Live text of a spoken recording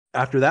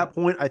After that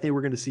point, I think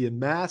we're going to see a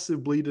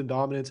massive bleed in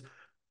dominance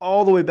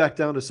all the way back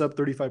down to sub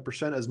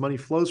 35% as money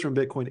flows from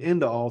Bitcoin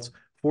into alts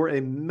for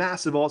a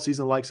massive alt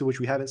season, likes of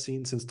which we haven't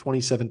seen since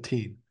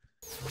 2017.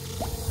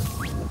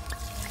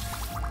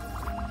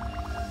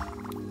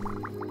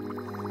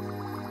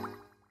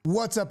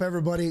 What's up,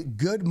 everybody?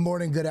 Good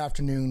morning, good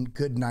afternoon,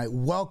 good night.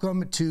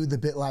 Welcome to the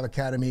BitLab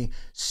Academy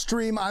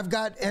stream. I've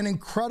got an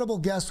incredible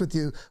guest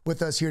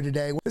with us here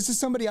today. This is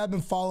somebody I've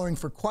been following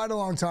for quite a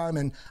long time,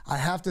 and I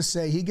have to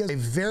say he gives a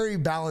very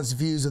balanced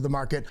views of the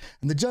market.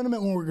 And the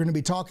gentleman we're going to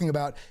be talking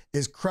about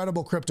is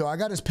Credible Crypto. I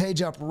got his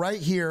page up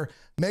right here.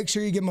 Make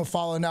sure you give him a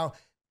follow. Now,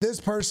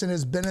 this person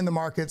has been in the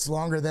markets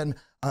longer than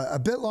a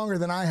bit longer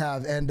than I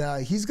have, and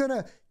he's going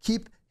to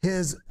keep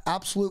his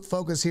absolute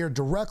focus here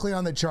directly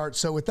on the chart.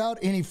 So without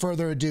any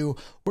further ado,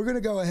 we're going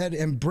to go ahead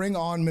and bring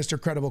on Mr.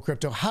 Credible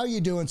Crypto. How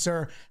you doing,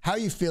 sir? How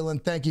you feeling?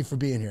 Thank you for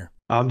being here.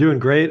 I'm doing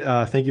great.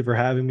 Thank you for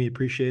having me.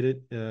 Appreciate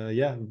it.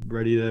 Yeah,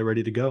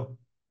 ready to go.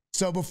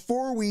 So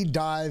before we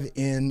dive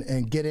in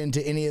and get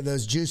into any of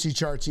those juicy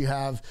charts you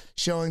have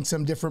showing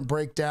some different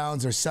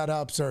breakdowns or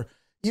setups or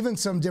even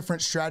some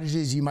different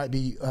strategies you might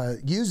be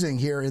using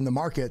here in the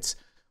markets,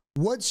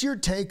 what's your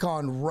take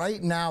on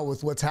right now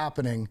with what's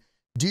happening?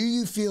 Do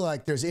you feel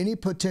like there's any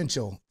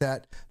potential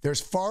that there's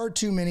far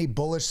too many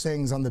bullish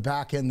things on the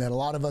back end that a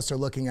lot of us are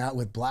looking at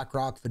with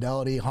BlackRock,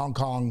 Fidelity, Hong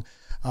Kong,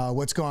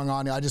 what's going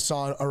on? I just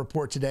saw a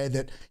report today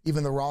that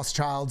even the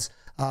Rothschilds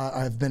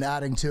have been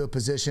adding to a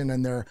position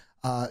in their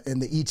in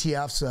the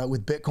ETFs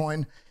with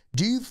Bitcoin.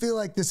 Do you feel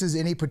like this is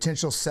any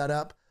potential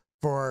setup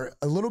for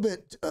a little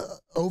bit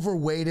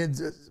overweighted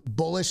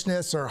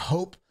bullishness or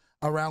hope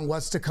around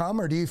what's to come,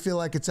 or do you feel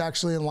like it's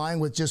actually in line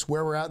with just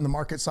where we're at in the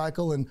market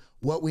cycle and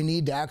what we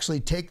need to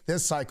actually take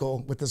this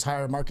cycle with this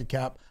higher market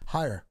cap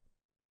higher?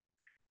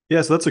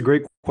 Yeah, so that's a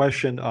great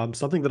question.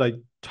 Something that I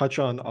touch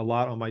on a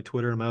lot on my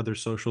Twitter and my other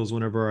socials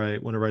whenever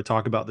I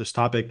talk about this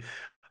topic.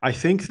 I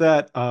think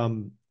that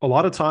a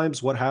lot of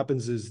times what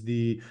happens is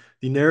the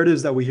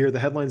narratives that we hear, the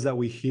headlines that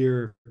we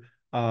hear,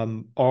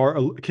 can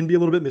be a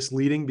little bit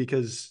misleading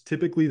because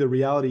typically the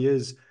reality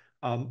is,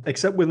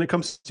 except when it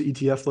comes to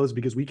ETF flows,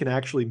 because we can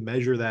actually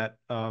measure that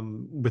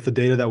with the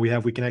data that we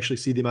have. We can actually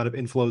see the amount of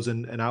inflows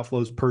and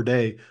outflows per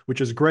day,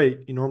 which is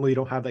great. You normally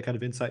don't have that kind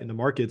of insight into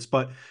markets.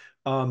 But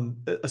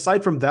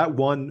aside from that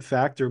one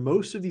factor,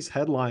 most of these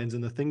headlines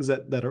and the things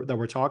that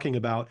we're talking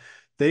about,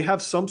 they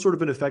have some sort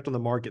of an effect on the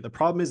market. The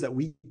problem is that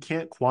we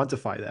can't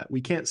quantify that. We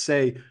can't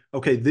say,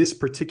 okay, this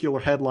particular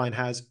headline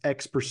has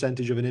X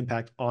percentage of an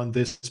impact on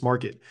this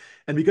market.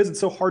 And because it's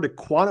so hard to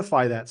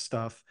quantify that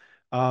stuff,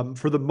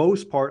 for the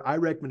most part, I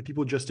recommend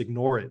people just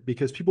ignore it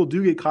because people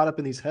do get caught up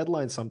in these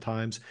headlines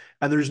sometimes,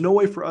 and there's no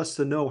way for us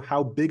to know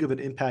how big of an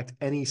impact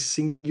any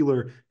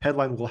singular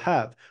headline will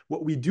have.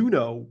 What we do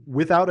know,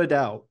 without a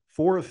doubt,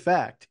 for a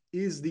fact,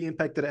 is the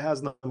impact that it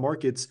has on the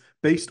markets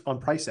based on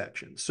price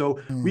action. So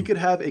we could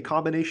have a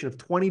combination of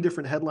 20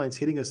 different headlines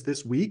hitting us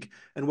this week.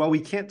 And while we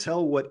can't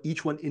tell what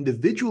each one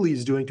individually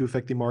is doing to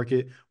affect the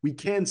market, we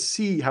can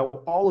see how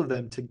all of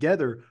them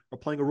together are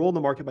playing a role in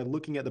the market by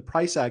looking at the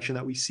price action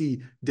that we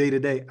see day to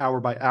day, hour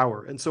by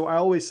hour. And so I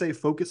always say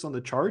focus on the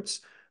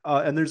charts.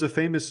 And there's a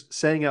famous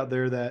saying out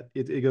there that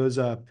it goes,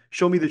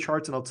 show me the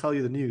charts and I'll tell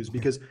you the news,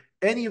 because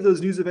any of those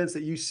news events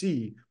that you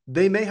see,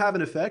 they may have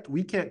an effect.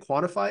 We can't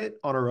quantify it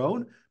on our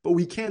own, but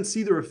we can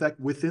see their effect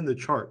within the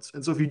charts.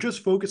 And so if you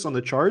just focus on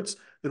the charts,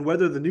 then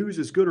whether the news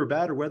is good or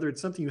bad, or whether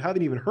it's something you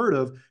haven't even heard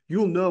of,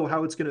 you'll know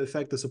how it's going to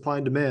affect the supply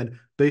and demand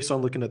based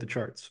on looking at the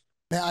charts.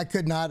 Man, I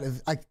could not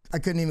have, I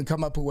couldn't even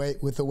come up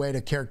with a way to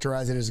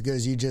characterize it as good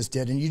as you just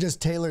did. And you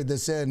just tailored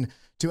this in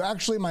to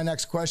actually my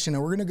next question.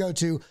 And we're going to go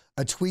to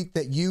a tweet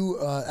that you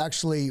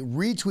actually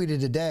retweeted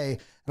today.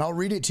 And I'll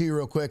read it to you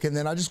real quick. And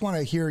then I just want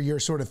to hear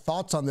your sort of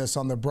thoughts on this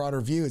on the broader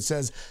view. It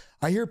says,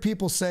 I hear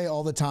people say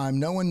all the time,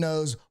 no one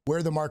knows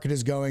where the market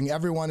is going.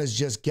 Everyone is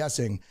just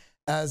guessing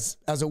as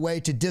a way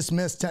to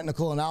dismiss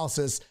technical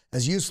analysis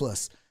as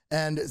useless.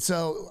 And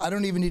so I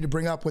don't even need to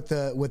bring up what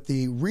the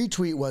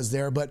retweet was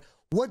there, but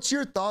what's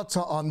your thoughts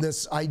on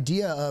this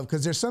idea of,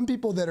 because there's some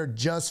people that are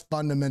just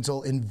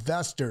fundamental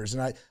investors,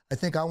 and I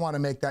think I want to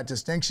make that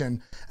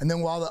distinction. And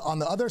then while on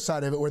the other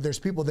side of it, where there's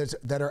people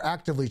that are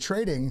actively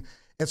trading,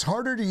 it's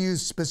harder to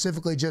use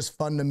specifically just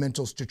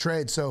fundamentals to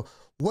trade. So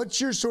what's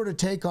your sort of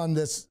take on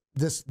this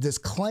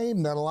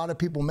claim that a lot of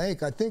people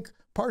make? I think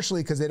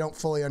partially because they don't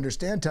fully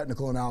understand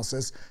technical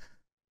analysis.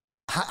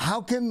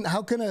 How can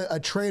a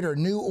trader,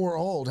 new or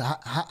old,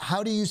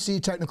 how do you see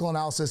technical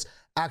analysis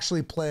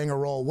actually playing a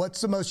role?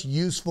 What's the most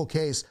useful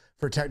case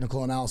for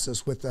technical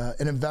analysis with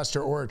an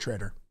investor or a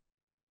trader?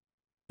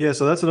 Yeah,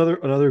 so that's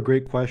another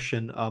great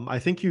question. I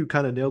think you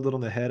kind of nailed it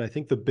on the head. I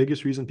think the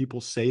biggest reason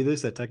people say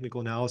this, that technical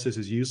analysis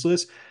is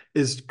useless,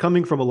 is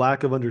coming from a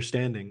lack of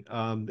understanding.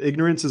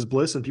 Ignorance is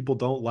bliss, and people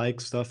don't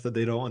like stuff that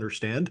they don't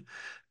understand.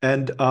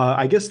 And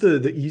I guess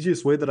the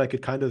easiest way that I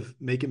could kind of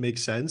make it make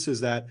sense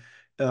is that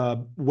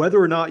whether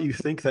or not you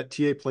think that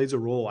TA plays a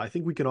role, I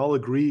think we can all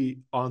agree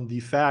on the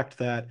fact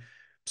that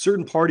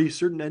certain parties,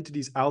 certain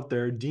entities out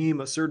there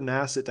deem a certain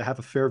asset to have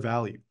a fair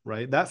value,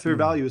 right? That fair Mm.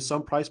 value is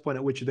some price point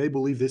at which they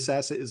believe this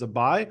asset is a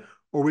buy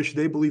or which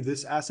they believe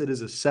this asset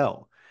is a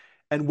sell.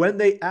 And when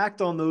they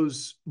act on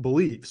those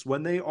beliefs,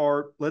 when they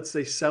are, let's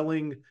say,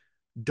 selling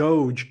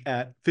Doge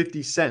at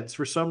 50 cents,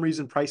 for some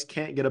reason, price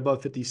can't get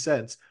above 50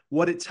 cents.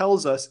 What it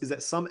tells us is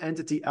that some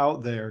entity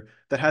out there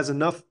that has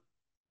enough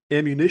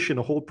ammunition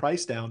to hold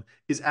price down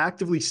is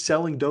actively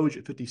selling Doge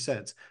at 50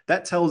 cents.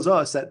 That tells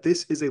us that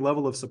this is a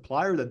level of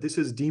supply, or that this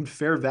is deemed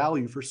fair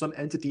value for some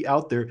entity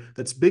out there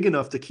that's big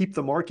enough to keep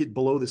the market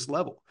below this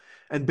level.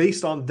 And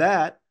based on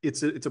that,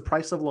 it's a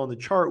price level on the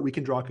chart. We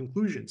can draw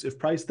conclusions. If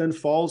price then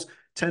falls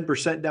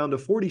 10% down to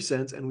 40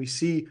 cents and we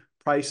see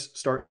price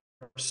start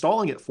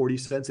stalling at 40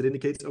 cents, it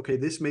indicates, okay,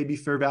 this may be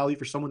fair value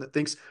for someone that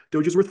thinks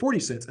Doge is worth 40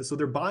 cents. And so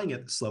they're buying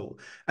at this level.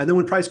 And then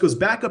when price goes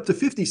back up to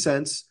 50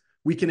 cents,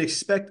 we can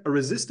expect a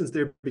resistance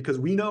there because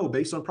we know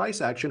based on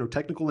price action or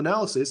technical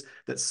analysis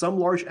that some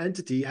large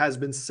entity has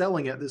been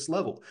selling at this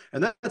level.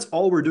 And that's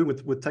all we're doing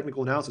with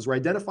technical analysis. We're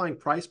identifying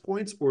price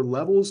points or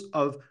levels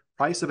of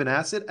price of an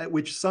asset at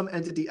which some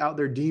entity out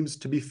there deems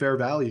to be fair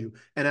value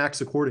and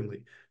acts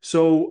accordingly.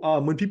 So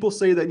when people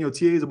say that,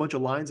 TA is a bunch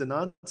of lines and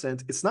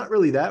nonsense, it's not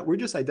really that. We're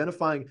just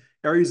identifying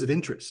areas of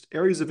interest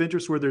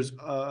where there's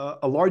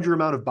a larger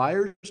amount of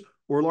buyers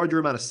or a larger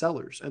amount of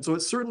sellers. And so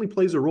it certainly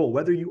plays a role,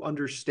 whether you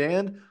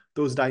understand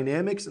those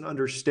dynamics and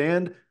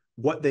understand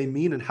what they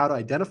mean and how to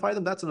identify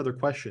them. That's another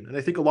question. And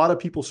I think a lot of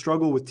people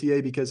struggle with TA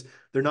because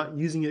they're not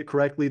using it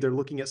correctly. They're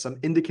looking at some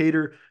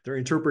indicator, they're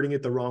interpreting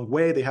it the wrong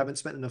way. They haven't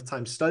spent enough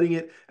time studying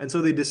it. And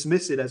so they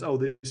dismiss it as, oh,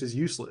 this is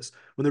useless.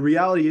 When the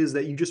reality is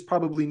that you just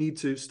probably need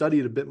to study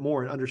it a bit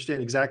more and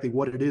understand exactly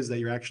what it is that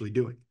you're actually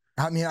doing.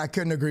 I mean, I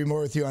couldn't agree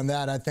more with you on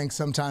that. I think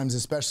sometimes,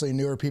 especially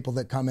newer people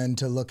that come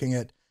into looking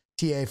at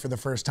TA for the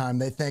first time,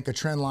 they think a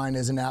trend line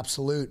is an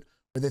absolute,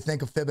 or they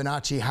think a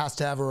Fibonacci has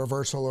to have a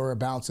reversal or a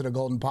bounce at a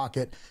golden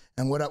pocket.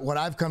 And what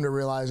I've come to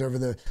realize over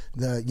the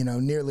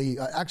nearly,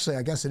 actually,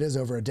 I guess it is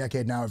over a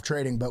decade now of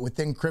trading, but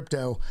within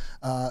crypto,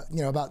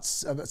 about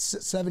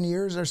 7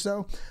 years or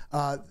so,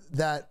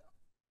 that,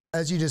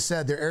 as you just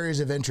said, there are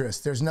areas of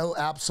interest. There's no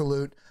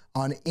absolute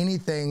on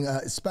anything,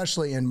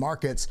 especially in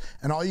markets.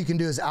 And all you can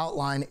do is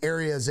outline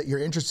areas that you're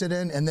interested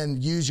in and then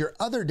use your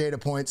other data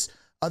points,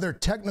 other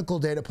technical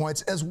data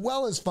points, as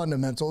well as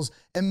fundamentals,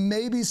 and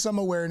maybe some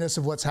awareness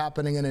of what's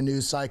happening in a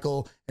news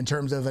cycle in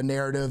terms of a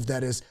narrative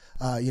that is,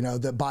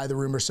 that buy the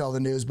rumor, sell the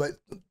news, but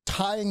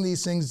tying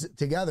these things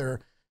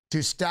together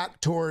to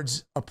stack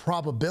towards a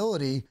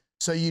probability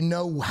so you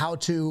know how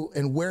to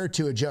and where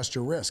to adjust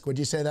your risk. Would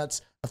you say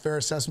that's a fair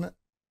assessment?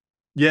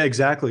 Yeah,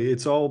 exactly.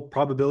 It's all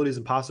probabilities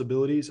and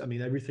possibilities. I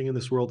mean, everything in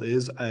this world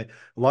is. A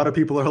lot of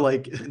people are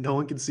like, no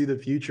one can see the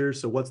future.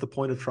 So what's the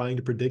point of trying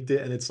to predict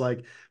it? And it's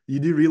like, you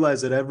do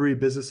realize that every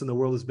business in the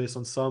world is based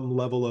on some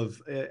level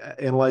of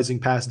analyzing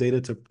past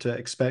data to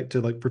expect to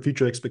like for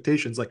future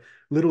expectations. Like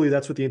literally,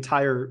 that's what the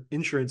entire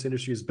insurance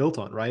industry is built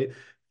on, right?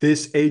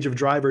 This age of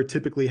driver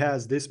typically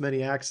has this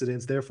many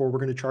accidents. Therefore, we're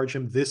going to charge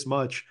him this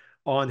much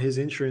on his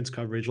insurance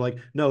coverage. Like,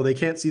 no, they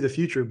can't see the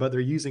future, but they're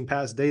using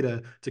past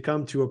data to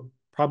come to a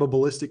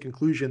probabilistic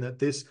conclusion that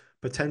this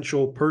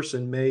potential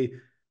person may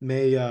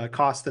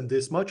cost them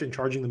this much and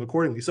charging them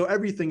accordingly. So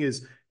everything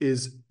is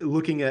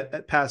looking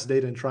at past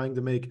data and trying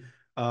to make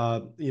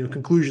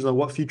conclusions on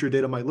what future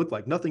data might look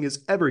like. Nothing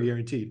is ever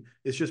guaranteed.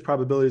 It's just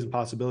probabilities and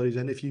possibilities.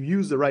 And if you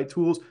use the right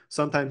tools,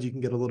 sometimes you can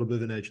get a little bit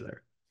of an edge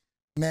there.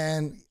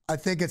 Man, I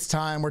think it's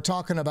time. We're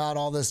talking about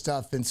all this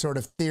stuff and sort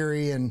of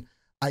theory and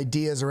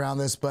ideas around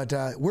this, but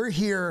we're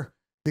here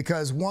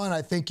because, one,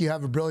 I think you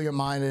have a brilliant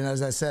mind. And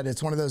as I said,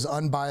 it's one of those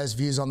unbiased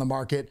views on the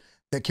market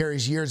that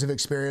carries years of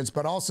experience,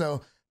 but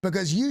also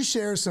because you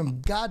share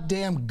some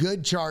goddamn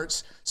good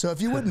charts. So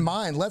if you wouldn't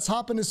mind, let's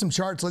hop into some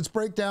charts. Let's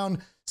break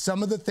down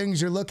some of the things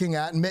you're looking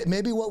at. And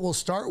maybe what we'll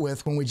start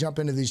with when we jump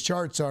into these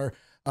charts are,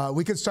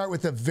 we could start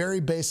with a very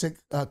basic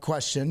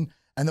question,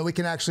 and then we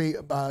can actually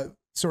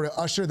sort of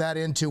usher that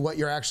into what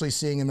you're actually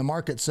seeing in the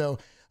market. So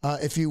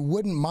if you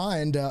wouldn't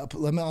mind, I'm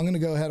going to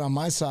go ahead on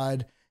my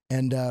side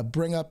and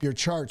bring up your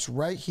charts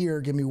right here.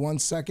 Give me 1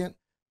 second.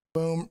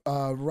 Boom,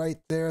 right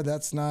there.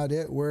 That's not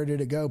it. Where did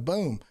it go?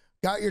 Boom.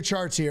 Got your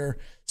charts here.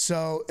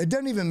 So it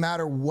doesn't even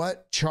matter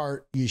what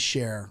chart you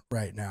share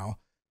right now.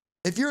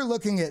 If you're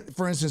looking at,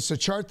 for instance, the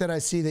chart that I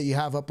see that you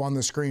have up on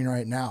the screen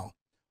right now,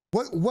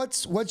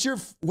 what's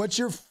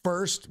your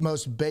first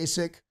most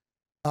basic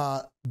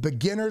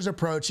beginner's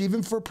approach,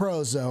 even for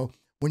pros though,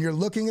 when you're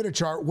looking at a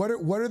chart, what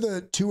are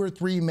the 2 or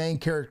 3 main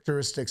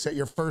characteristics that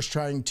you're first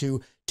trying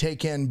to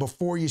take in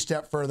before you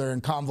step further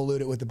and convolute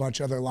it with a bunch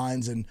of other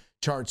lines and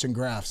charts and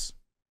graphs?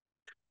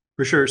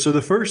 For sure. So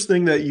the first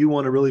thing that you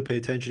want to really pay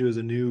attention to as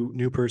a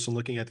new person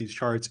looking at these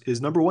charts is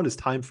number one is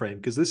time frame,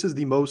 because this is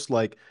the most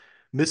like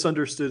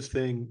misunderstood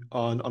thing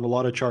on a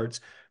lot of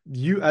charts.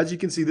 As you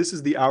can see, this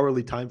is the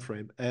hourly time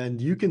frame, and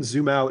you can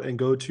zoom out and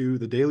go to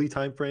the daily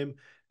time frame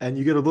and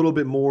you get a little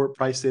bit more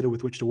price data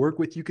with which to work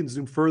with. You can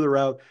zoom further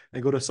out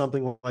and go to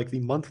something like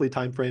the monthly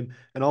time frame,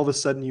 and all of a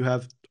sudden you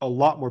have a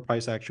lot more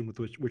price action with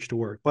which to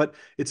work. But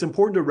it's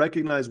important to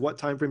recognize what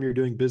time frame you're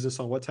doing business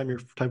on, what time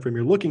frame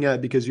you're looking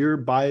at, because your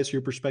bias,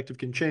 your perspective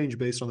can change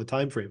based on the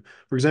time frame.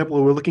 For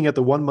example, we're looking at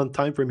the 1 month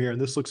time frame here, and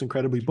this looks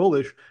incredibly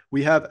bullish.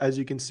 We have, as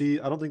you can see,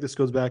 I don't think this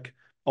goes back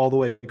all the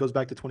way. It goes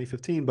back to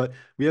 2015, but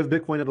we have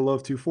Bitcoin at a low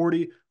of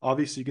 240.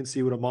 Obviously, you can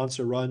see what a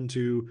monster run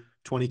to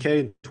 20K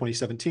in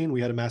 2017.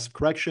 We had a massive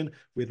correction.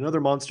 We had another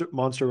monster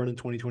run in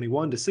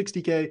 2021 to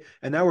 60K,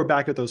 and now we're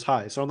back at those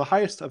highs. So on the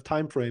highest of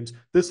time frames,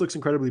 this looks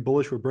incredibly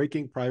bullish. We're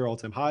breaking prior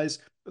all-time highs.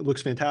 It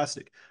looks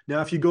fantastic. Now,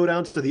 if you go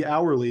down to the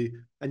hourly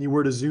and you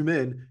were to zoom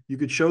in, you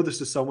could show this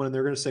to someone and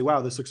they're going to say, wow,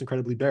 this looks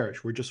incredibly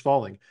bearish. We're just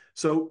falling.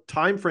 So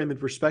time frame and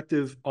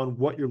perspective on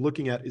what you're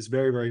looking at is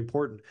very, very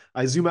important.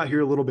 I zoom out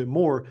here a little bit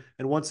more,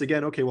 and once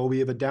again, okay, well, we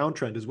have a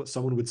downtrend is what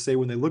someone would say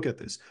when they look at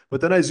this.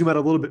 But then I zoom out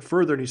a little bit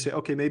further and you say,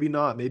 okay, maybe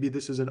not. Maybe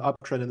this is an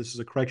uptrend and this is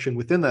a correction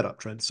within that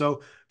uptrend.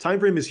 So time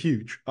frame is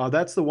huge.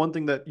 That's the one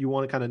thing that you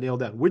want to kind of nail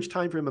down. Which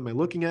time frame am I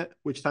looking at?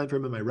 Which time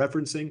frame am I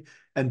referencing?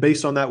 And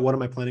based on that, what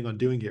am I planning on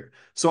doing here?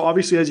 So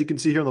obviously, as you can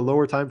see here on the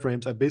lower time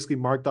frames, I've basically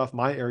marked off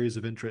my areas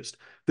of interest.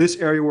 This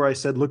area where I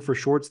said look for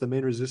shorts, the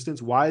main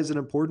resistance. Why is it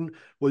important?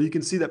 Well, you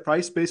can see that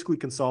price basically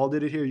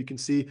consolidated here. You can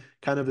see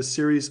kind of a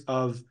series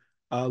of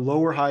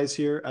lower highs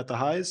here at the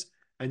highs,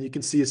 and you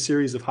can see a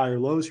series of higher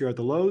lows here at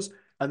the lows.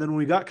 And then when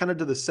we got kind of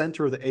to the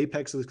center of the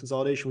apex of this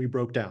consolidation, we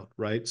broke down,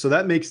 right? So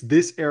that makes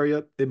this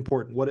area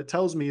important. What it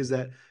tells me is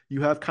that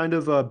you have kind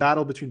of a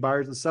battle between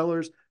buyers and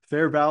sellers.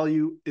 Fair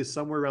value is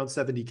somewhere around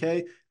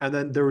 70K. And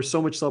then there was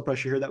so much sell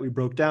pressure here that we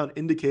broke down,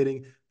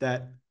 indicating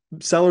that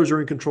sellers are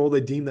in control.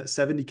 They deem that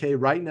 70K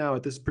right now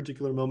at this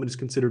particular moment is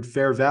considered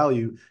fair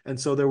value. And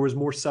so there was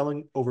more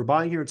selling over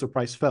buying here. And so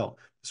price fell.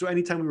 So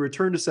anytime we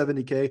return to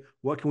 70K,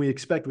 what can we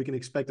expect? We can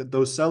expect that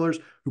those sellers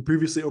who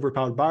previously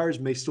overpowered buyers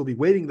may still be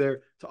waiting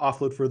there to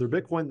offload further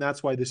Bitcoin.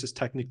 That's why this is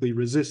technically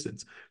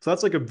resistance. So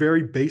that's like a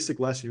very basic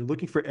lesson. You're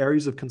looking for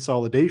areas of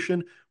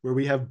consolidation where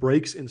we have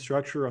breaks in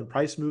structure on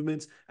price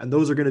movements, and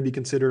those are going to be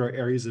considered our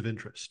areas of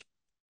interest.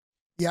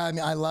 Yeah, I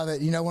mean, I love it.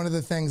 You know, one of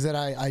the things that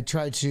I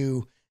try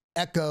to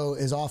echo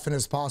as often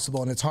as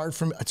possible, and it's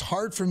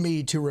hard for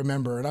me to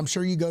remember, and I'm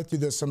sure you go through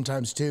this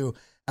sometimes too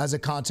as a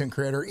content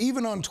creator,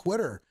 even on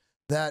Twitter,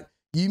 that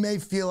you may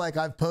feel like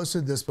I've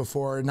posted this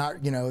before, and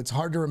not, you know, it's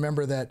hard to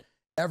remember that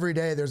every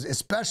day there's,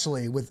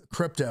 especially with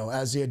crypto,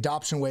 as the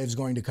adoption wave is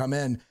going to come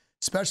in,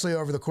 especially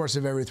over the course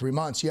of every 3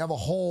 months, you have a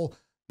whole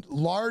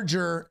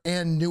larger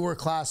and newer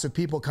class of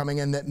people coming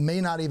in that may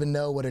not even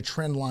know what a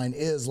trend line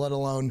is, let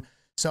alone.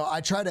 So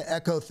I try to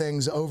echo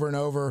things over and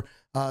over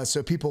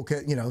so people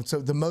can, you know,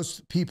 so the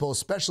most people,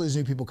 especially as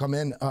new people come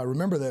in,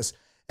 remember this.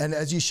 And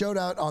as you showed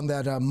out on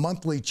that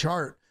monthly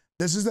chart,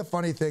 this is the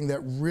funny thing that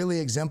really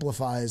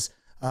exemplifies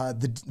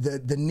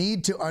the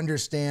need to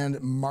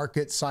understand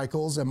market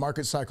cycles and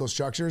market cycle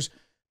structures,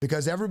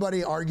 because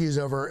everybody argues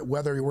over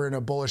whether we're in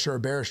a bullish or a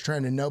bearish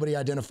trend, and nobody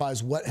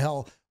identifies what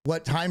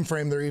time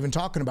frame they're even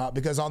talking about.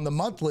 Because on the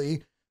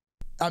monthly,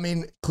 I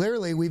mean,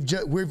 clearly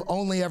we've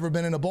only ever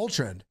been in a bull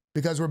trend,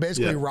 because we're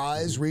basically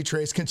rise,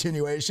 retrace,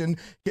 continuation,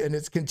 and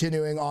it's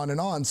continuing on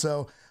and on.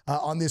 So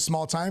on these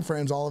small time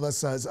frames, all of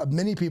us,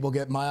 many people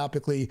get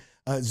myopically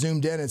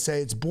zoomed in and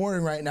say it's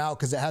boring right now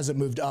because it hasn't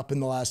moved up in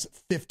the last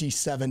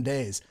 57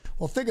 days.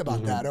 Well, think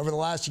about that. Over the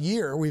last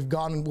year, we've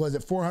gone, was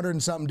it 400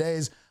 and something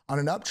days on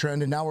an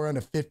uptrend, and now we're on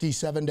a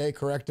 57-day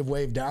corrective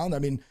wave down. I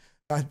mean,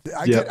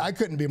 I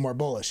couldn't be more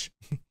bullish.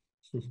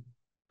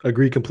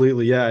 Agree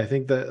completely. Yeah, I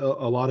think that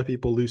a lot of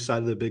people lose sight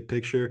of the big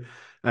picture.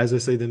 As I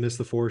say, they miss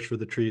the forest for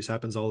the trees.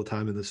 Happens all the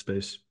time in this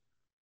space.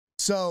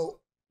 So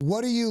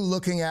what are you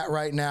looking at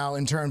right now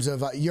in terms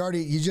of,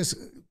 you just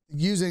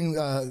using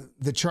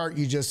the chart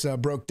you just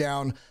broke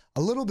down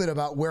a little bit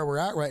about where we're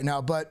at right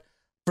now, but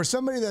for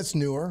somebody that's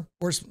newer,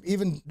 or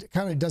even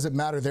kind of doesn't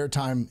matter their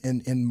time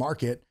in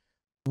market,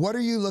 what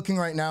are you looking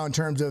right now in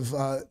terms of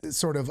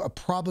sort of a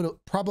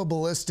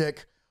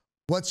probabilistic,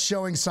 what's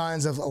showing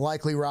signs of a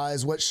likely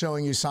rise, what's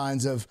showing you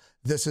signs of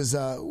this is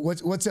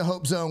what's a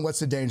hope zone,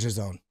 what's a danger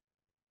zone?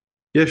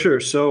 Yeah, sure.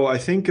 So I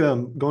think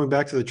going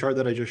back to the chart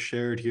that I just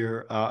shared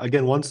here,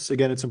 once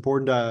again, it's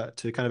important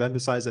to kind of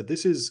emphasize that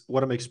this is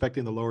what I'm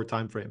expecting the lower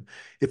time frame.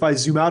 If I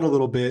zoom out a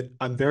little bit,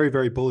 I'm very,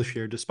 very bullish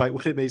here, despite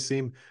what it may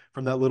seem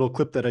from that little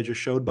clip that I just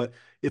showed. But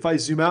if I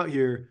zoom out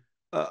here,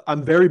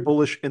 I'm very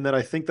bullish in that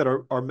I think that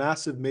our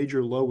massive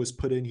major low was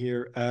put in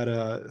here at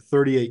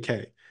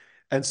 38K.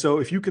 And so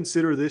if you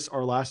consider this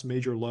our last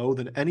major low,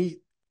 then any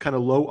kind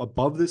of low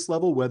above this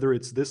level, whether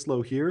it's this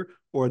low here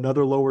or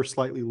another lower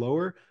slightly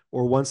lower,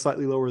 or one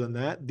slightly lower than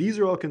that, these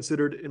are all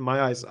considered, in my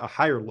eyes, a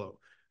higher low.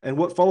 And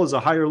what follows a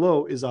higher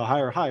low is a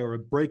higher high, or a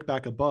break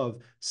back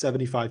above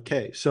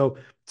 75K. So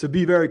to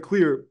be very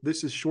clear,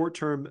 this is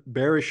short-term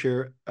bearish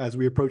here as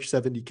we approach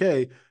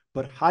 70K,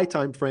 but high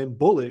time frame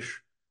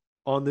bullish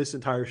on this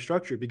entire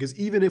structure. Because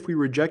even if we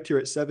reject here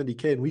at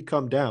 70K and we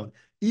come down,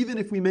 even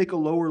if we make a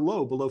lower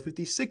low below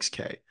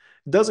 56K,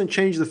 it doesn't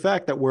change the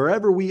fact that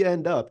wherever we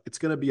end up, it's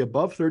going to be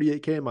above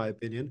 38K in my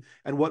opinion.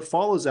 And what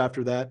follows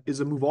after that is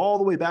a move all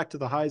the way back to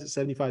the highs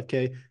at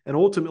 75K and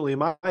ultimately, in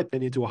my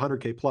opinion, to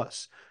 100K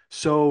plus.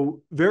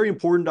 So very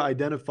important to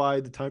identify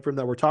the time frame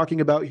that we're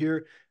talking about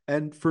here.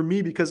 And for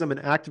me, because I'm an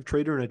active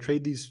trader and I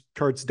trade these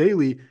charts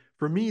daily,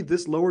 for me,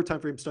 this lower time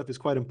frame stuff is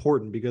quite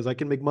important because I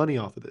can make money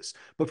off of this.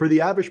 But for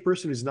the average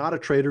person who's not a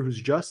trader,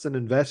 who's just an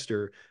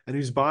investor and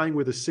who's buying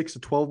with a 6 to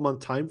 12 month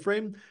time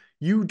frame,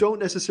 you don't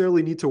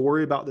necessarily need to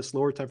worry about this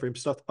lower time frame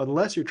stuff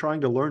unless you're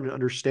trying to learn and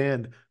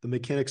understand the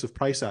mechanics of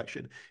price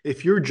action.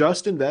 If you're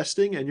just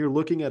investing and you're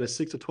looking at a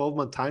 6 to 12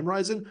 month time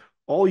horizon,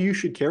 all you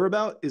should care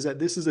about is that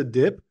this is a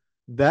dip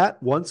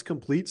that once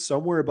complete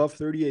somewhere above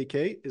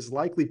 38K is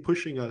likely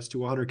pushing us to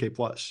 100K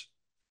plus.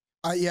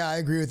 Yeah, I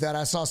agree with that.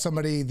 I saw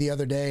somebody the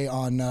other day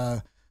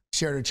on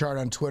shared a chart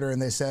on Twitter,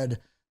 and they said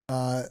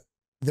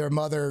their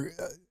mother,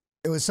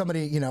 it was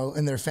somebody, you know,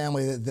 in their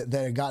family that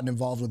had gotten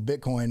involved with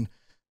Bitcoin.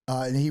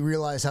 And he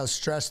realized how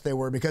stressed they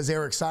were because they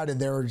were excited.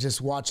 They were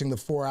just watching the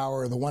 4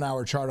 hour or the 1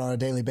 hour chart on a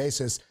daily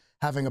basis,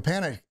 having a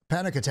panic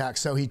attack.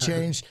 So he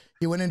changed,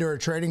 he went into her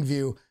trading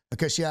view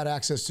because she had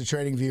access to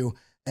trading view.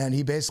 And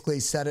he basically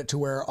set it to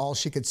where all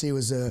she could see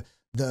was the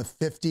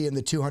 50 and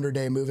the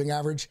 200-day moving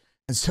average.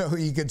 And so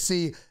you could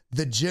see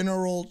the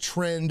general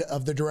trend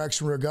of the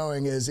direction we're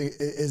going is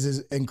as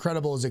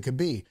incredible as it could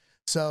be.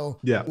 So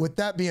yeah, with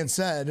that being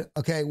said,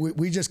 okay,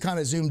 we just kind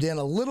of zoomed in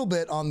a little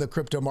bit on the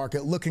crypto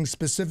market, looking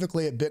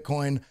specifically at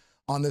Bitcoin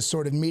on this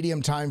sort of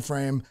medium time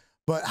frame.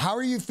 But how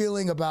are you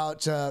feeling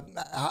about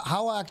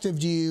how active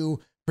do you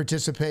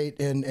participate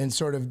in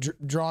sort of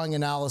drawing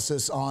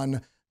analysis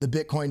on the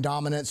Bitcoin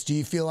dominance? Do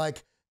you feel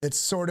like it's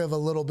sort of a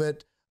little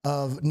bit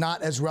of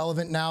not as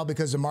relevant now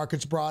because the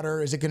market's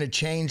broader? Is it going to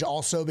change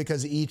also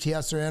because the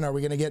ETFs are in? Are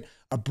we going to get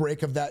a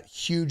break of that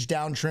huge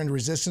downtrend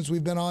resistance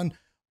we've been on?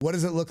 What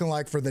is it looking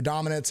like for the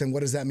dominance, and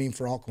what does that mean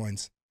for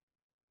altcoins?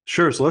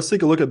 sure. So let's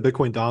take a look at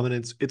Bitcoin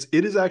dominance.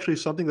 It is actually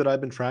something that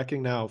I've been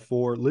tracking now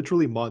for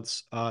literally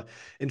months.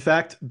 In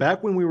fact,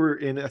 back when we were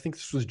in, I think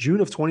this was June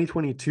of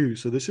 2022.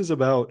 So this is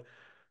about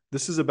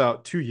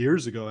 2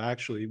 years ago,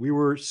 actually. We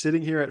were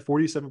sitting here at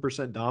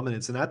 47%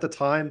 dominance. And at the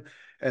time,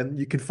 and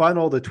you can find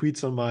all the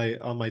tweets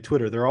on my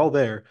Twitter, they're all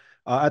there.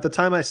 At the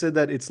time, I said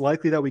that it's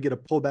likely that we get a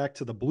pullback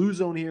to the blue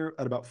zone here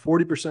at about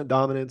 40%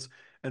 dominance.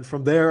 And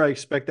from there, I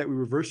expect that we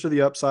reverse to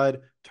the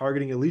upside,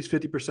 targeting at least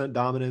 50%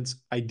 dominance,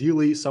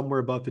 ideally somewhere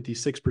above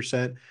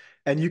 56%.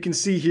 And you can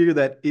see here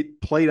that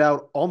it played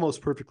out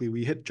almost perfectly.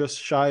 We hit just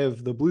shy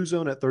of the blue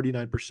zone at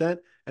 39%.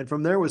 And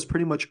from there was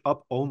pretty much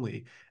up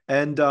only.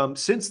 And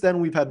since then,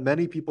 we've had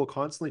many people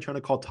constantly trying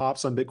to call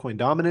tops on Bitcoin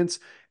dominance.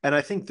 And I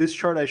think this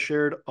chart I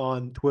shared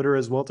on Twitter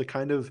as well to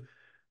kind of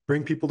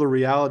bring people to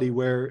reality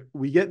where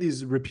we get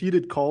these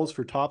repeated calls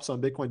for tops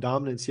on Bitcoin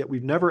dominance, yet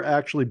we've never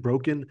actually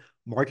broken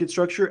market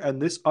structure.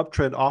 And this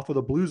uptrend off of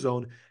the blue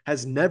zone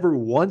has never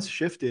once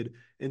shifted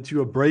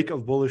into a break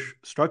of bullish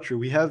structure.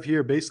 We have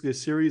here basically a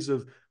series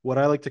of what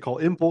I like to call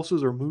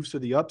impulses or moves to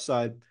the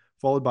upside,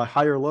 followed by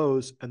higher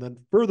lows, and then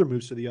further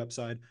moves to the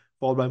upside,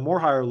 followed by more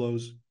higher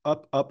lows,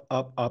 up, up,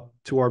 up, up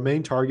to our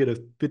main target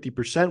of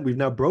 50%. We've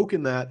now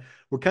broken that.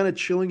 We're kind of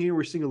chilling here.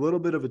 We're seeing a little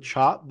bit of a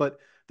chop, but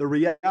the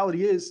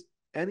reality is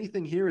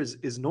anything here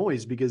is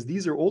noise because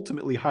these are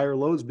ultimately higher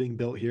lows being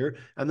built here,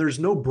 and there's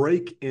no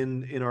break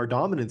in our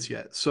dominance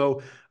yet.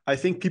 So I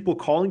think people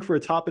calling for a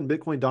top in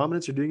Bitcoin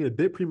dominance are doing it a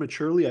bit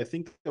prematurely. I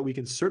think that we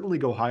can certainly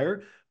go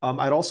higher.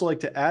 I'd also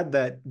like to add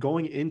that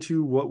going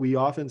into what we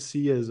often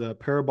see as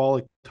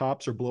parabolic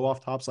tops or blow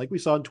off tops, like we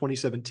saw in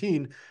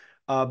 2017,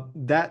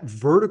 that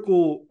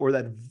vertical or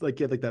that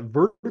that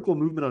vertical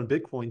movement on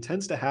Bitcoin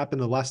tends to happen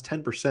the last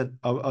 10%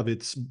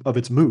 of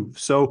its move.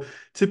 So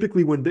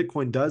typically when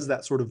Bitcoin does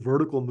that sort of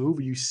vertical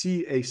move, you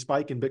see a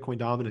spike in Bitcoin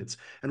dominance.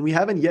 And we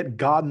haven't yet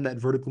gotten that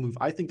vertical move.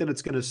 I think that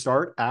it's going to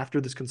start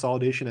after this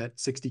consolidation at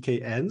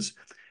 60K ends.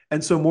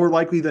 And so more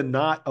likely than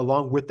not,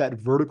 along with that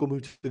vertical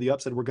move to the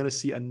upside, we're going to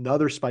see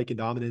another spike in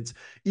dominance.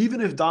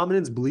 Even if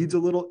dominance bleeds a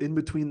little in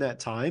between that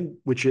time,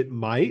 which it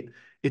might,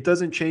 it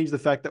doesn't change the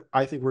fact that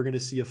I think we're going to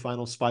see a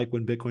final spike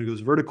when Bitcoin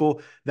goes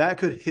vertical. That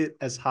could hit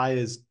as high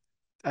as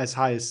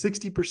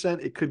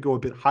 60%. It could go a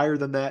bit higher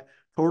than that.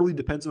 Totally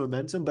depends on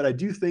momentum. But I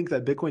do think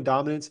that Bitcoin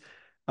dominance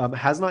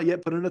has not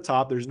yet put in a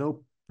top. There's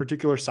no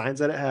particular signs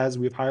that it has.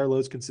 We have higher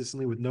lows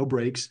consistently with no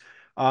breaks.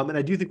 And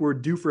I do think we're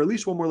due for at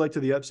least one more leg to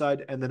the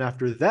upside. And then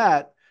after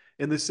that,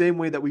 in the same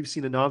way that we've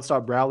seen a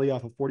nonstop rally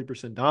off of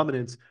 40%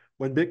 dominance,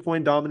 when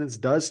Bitcoin dominance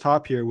does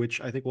top here,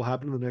 which I think will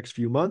happen in the next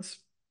few months,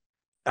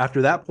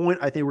 after that point,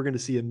 I think we're going to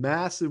see a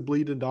massive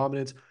bleed in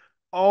dominance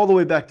all the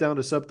way back down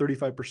to sub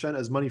 35%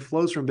 as money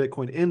flows from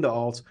Bitcoin into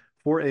alts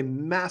for a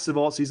massive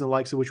alt season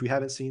likes of which we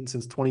haven't seen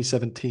since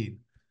 2017.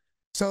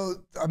 So,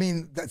 I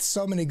mean, that's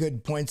so many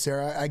good points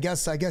there. I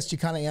guess you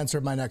kind of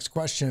answered my next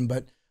question,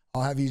 but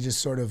I'll have you just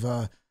sort of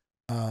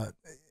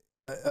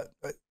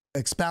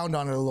expound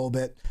on it a little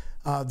bit.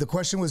 The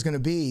question was going to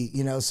be,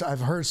 you know, so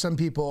I've heard some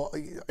people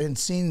and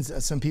seen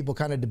some people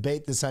kind of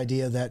debate this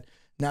idea that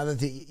now that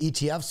the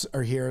ETFs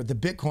are here, the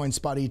Bitcoin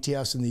spot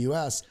ETFs in the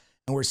US,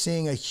 And we're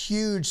seeing a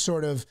huge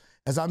sort of,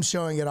 as I'm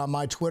showing it on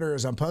my Twitter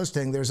as I'm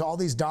posting, there's all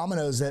these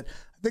dominoes that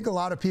I think a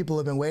lot of people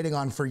have been waiting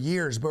on for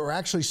years, but we're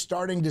actually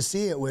starting to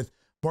see it with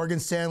Morgan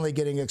Stanley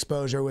getting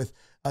exposure, with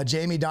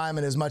Jamie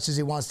Dimon, as much as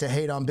he wants to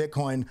hate on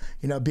Bitcoin,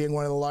 being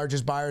one of the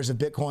largest buyers of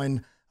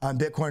Bitcoin,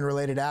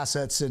 Bitcoin-related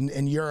assets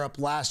in Europe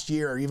last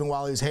year, even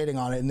while he was hating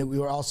on it. And we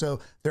were also,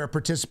 they're a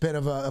participant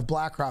of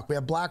BlackRock. We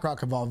have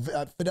BlackRock involved,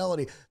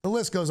 Fidelity. The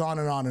list goes on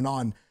and on and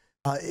on.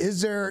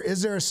 Is there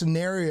a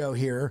scenario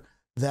here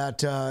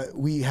that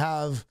we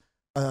have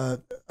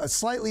a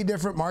slightly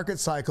different market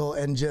cycle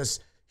and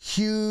just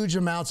huge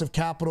amounts of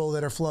capital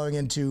that are flowing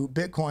into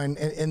Bitcoin,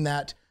 in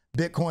that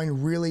Bitcoin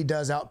really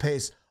does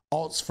outpace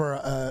alts for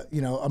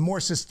a more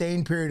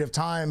sustained period of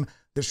time,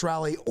 this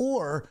rally?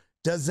 Or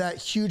does that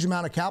huge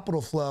amount of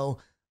capital flow,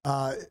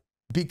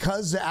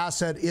 because the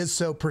asset is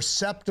so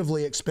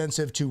perceptively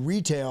expensive to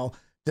retail,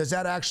 does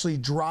that actually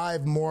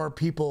drive more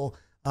people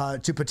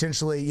to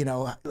potentially,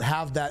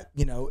 have that,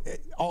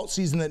 alt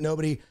season that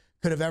nobody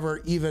could have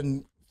ever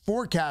even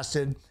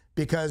forecasted,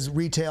 because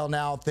retail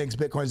now thinks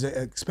Bitcoin's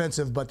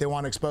expensive, but they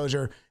want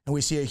exposure, and we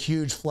see a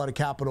huge flood of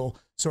capital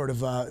sort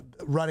of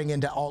running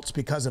into alts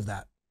because of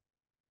that?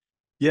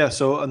 Yeah,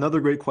 so another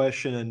great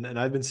question, and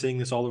I've been seeing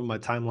this all over my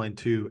timeline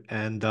too.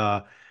 And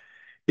I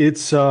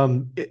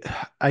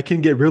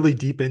can get really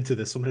deep into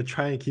this. So I'm going to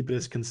try and keep it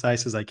as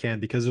concise as I can,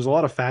 because there's a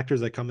lot of factors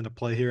that come into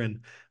play here,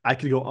 and I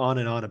could go on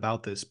and on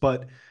about this.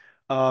 But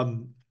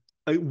um,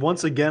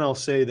 once again, I'll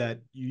say that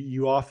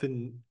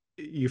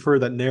you've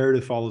heard that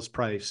narrative follows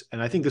price,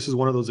 and I think this is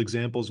one of those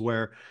examples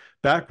where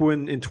back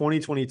when in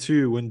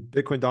 2022, when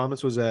Bitcoin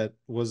dominance was at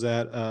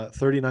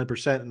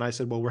 39%, and I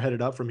said, well, we're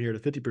headed up from here to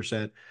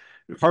 50%.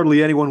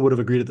 Hardly anyone would have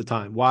agreed at the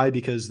time. Why?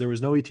 Because there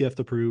was no ETF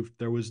to prove.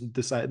 There was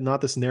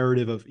not this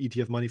narrative of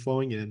ETF money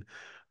flowing in,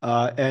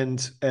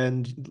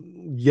 and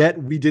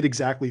yet we did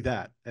exactly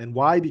that. And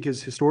why?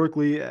 Because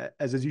historically,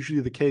 as is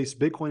usually the case,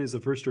 Bitcoin is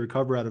the first to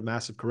recover out of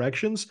massive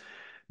corrections,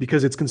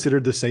 because it's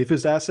considered the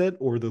safest asset,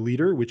 or the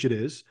leader, which it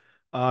is.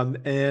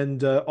 And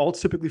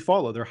alts typically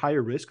follow. They're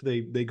higher risk.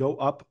 They go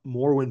up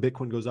more when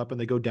Bitcoin goes up, and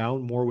they go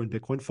down more when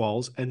Bitcoin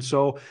falls. And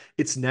so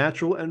it's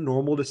natural and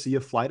normal to see a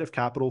flight of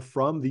capital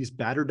from these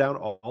battered down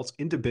alts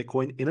into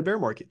Bitcoin in a bear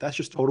market. That's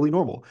just totally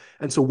normal.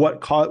 And so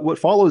what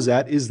follows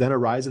that is then a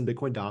rise in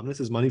Bitcoin dominance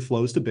as money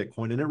flows to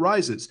Bitcoin and it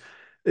rises.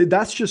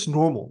 That's just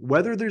normal.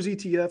 Whether there's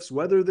ETFs,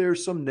 whether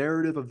there's some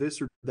narrative of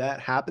this or that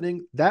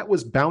happening, that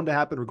was bound to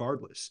happen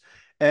regardless.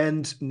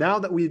 And now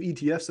that we have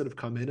ETFs that have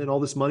come in and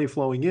all this money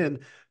flowing in,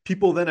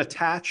 people then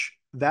attach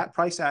that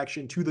price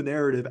action to the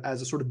narrative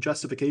as a sort of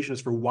justification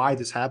as for why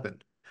this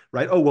happened,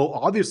 right? Oh, well,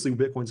 obviously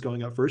Bitcoin's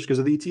going up first because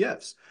of the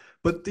ETFs,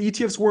 but the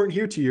ETFs weren't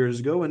here 2 years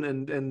ago,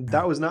 and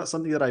that was not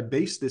something that I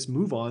based this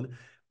move on.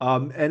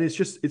 And it's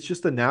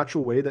just the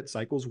natural way that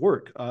cycles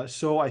work.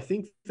 So I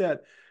think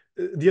that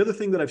the other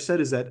thing that I've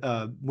said is that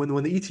when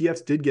the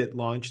ETFs did get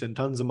launched and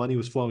tons of money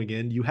was flowing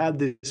in, you had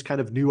this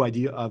kind of new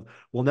idea of,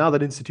 well, now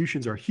that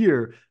institutions are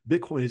here,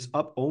 Bitcoin is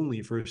up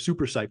only for a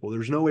super cycle.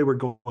 There's no way we're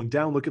going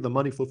down. Look at the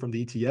money flow from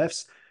the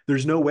ETFs.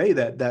 There's no way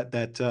that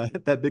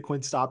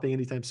Bitcoin's stopping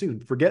anytime soon.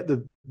 Forget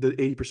the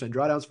 80%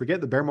 drawdowns. Forget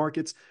the bear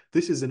markets.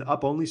 This is an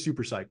up only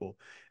super cycle.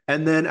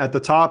 And then at the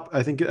top,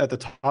 I think at the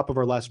top of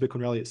our last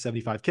Bitcoin rally at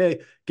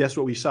 75K, guess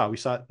what we saw? We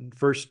saw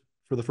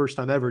for the first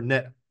time ever,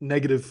 net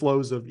negative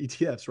flows of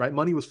ETFs, right?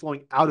 Money was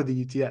flowing out of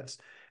the ETFs.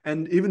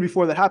 And even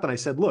before that happened, I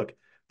said, look,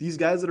 these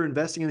guys that are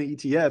investing in the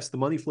ETFs, the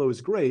money flow is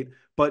great,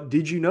 but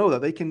did you know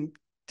that they can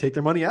take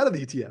their money out of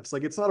the ETFs?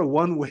 Like, it's not a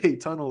one-way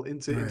tunnel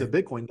into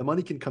Bitcoin. The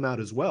money can come out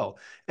as well.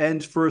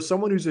 And for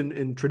someone who's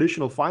in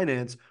traditional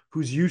finance,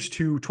 who's used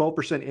to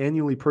 12%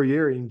 annually per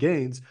year in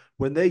gains,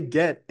 when they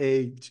get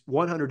a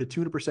 100 to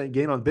 200%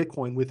 gain on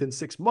Bitcoin within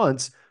 6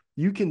 months,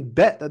 you can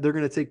bet that they're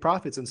going to take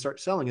profits and start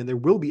selling, and there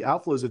will be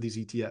outflows of these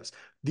ETFs.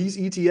 These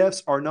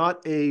ETFs are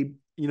not an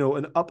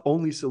up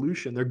only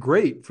solution. They're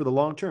great for the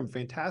long term,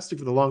 fantastic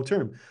for the long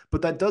term,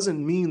 but that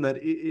doesn't mean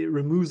that it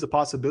removes the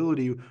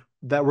possibility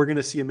that we're going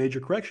to see a major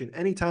correction.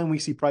 Anytime we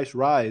see price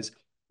rise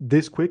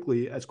this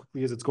quickly, as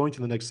quickly as it's going to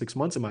in the next 6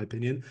 months, in my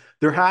opinion,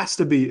 there has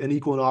to be an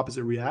equal and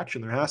opposite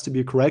reaction. There has to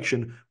be a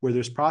correction where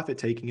there's profit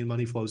taking and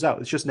money flows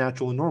out. It's just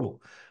natural and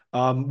normal.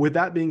 With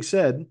that being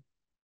said,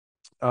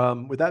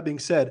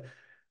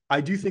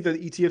 I do think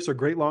that ETFs are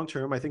great long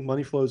term. I think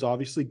money flow is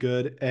obviously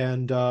good,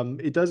 and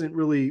it doesn't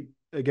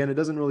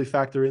really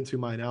factor into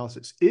my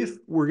analysis. If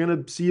we're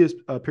going to see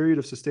a period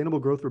of sustainable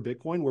growth for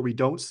Bitcoin where we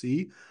don't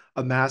see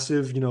a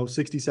massive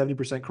 60,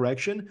 70%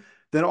 correction,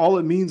 then all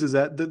it means is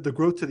that the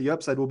growth to the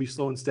upside will be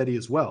slow and steady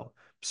as well.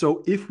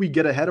 So if we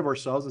get ahead of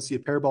ourselves and see a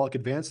parabolic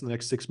advance in the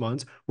next 6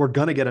 months, we're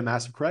going to get a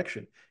massive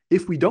correction.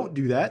 If we don't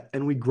do that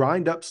and we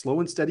grind up slow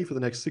and steady for the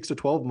next 6 to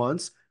 12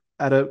 months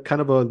at a kind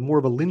of a more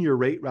of a linear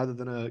rate rather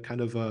than a kind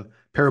of a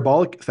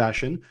parabolic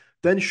fashion,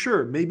 then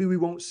sure, maybe we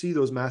won't see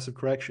those massive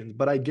corrections.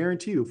 But I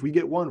guarantee you, if we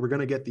get one, we're going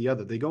to get the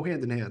other. They go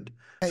hand in hand.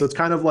 So it's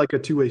kind of like a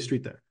two-way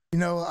street there.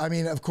 I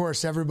mean, of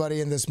course,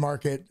 everybody in this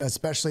market,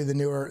 especially the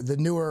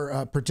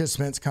newer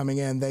participants coming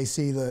in, they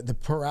see the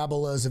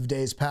parabolas of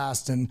days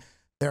past, and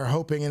they're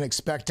hoping and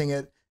expecting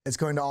it's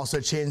going to also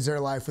change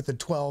their life with a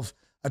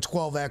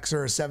 12x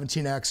or a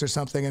 17x or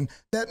something, and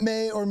that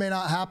may or may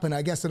not happen.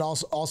 I guess it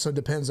also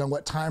depends on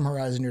what time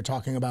horizon you're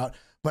talking about.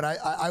 But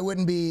I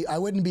wouldn't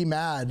be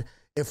mad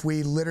if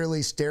we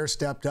literally stair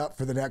stepped up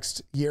for the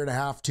next year and a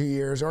half, 2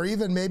 years, or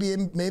even maybe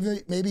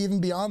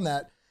even beyond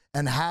that,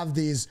 and have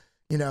these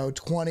 18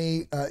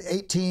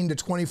 to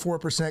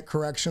 24%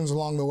 corrections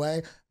along the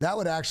way. That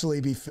would actually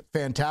be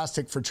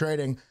fantastic for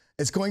trading.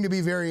 It's going to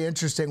be very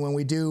interesting when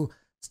we do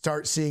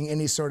start seeing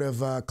any sort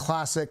of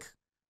classic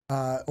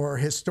or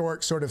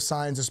historic sort of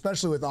signs,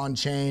 especially with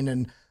on-chain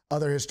and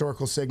other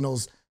historical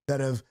signals that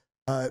have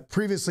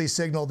previously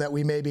signaled that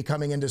we may be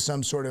coming into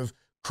some sort of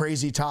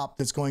crazy top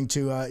that's going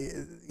to,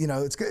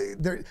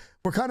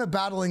 we're kind of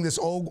battling this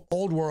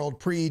old world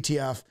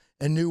pre-ETF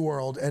and new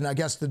world. And I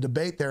guess the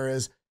debate there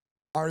is,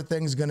 are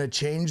things going to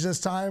change this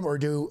time? Or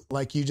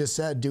like you just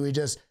said, do we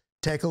just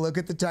take a look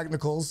at the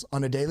technicals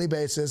on a daily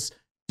basis?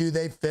 Do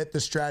they fit the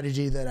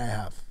strategy that I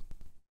have?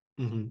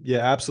 Yeah,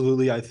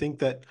 absolutely. I think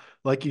that,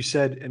 like you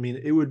said, I mean,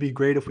 it would be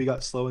great if we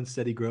got slow and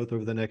steady growth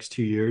over the next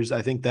 2 years.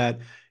 I think that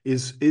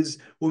is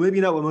well,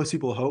 maybe not what most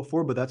people hope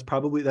for, but that's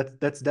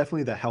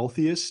definitely the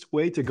healthiest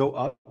way to go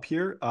up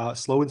here.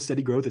 Slow and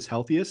steady growth is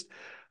healthiest.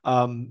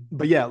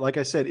 But yeah, like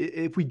I said,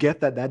 if we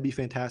get that, that'd be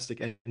fantastic.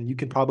 And you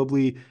can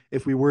probably,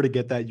 if we were to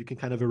get that, you can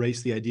kind of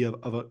erase the idea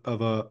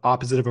of a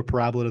opposite of a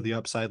parabola to the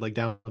upside, like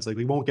down. It's like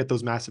we won't get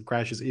those massive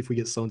crashes if we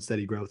get slow and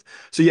steady growth.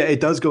 So yeah,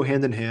 it does go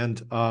hand in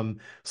hand.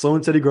 Slow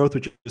and steady growth,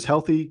 which is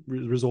healthy,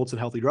 results in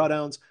healthy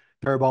drawdowns.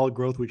 Parabolic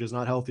growth, which is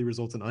not healthy,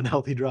 results in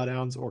unhealthy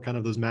drawdowns, or kind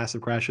of those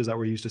massive crashes that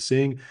we're used to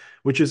seeing,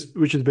 which is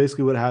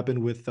basically what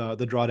happened with the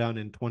drawdown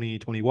in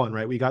 2021,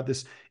 right? We got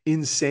this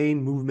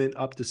insane movement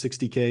up to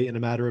 60K in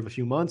a matter of a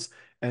few months.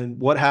 And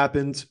what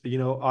happened?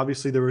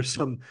 Obviously there were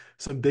some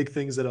big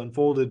things that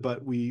unfolded,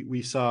 but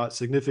we saw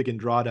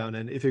significant drawdown.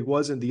 And if it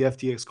wasn't the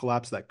FTX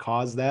collapse that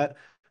caused that,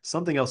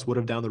 something else would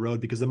have down the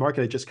road, because the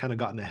market had just kind of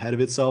gotten ahead of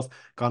itself,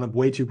 gone up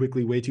way too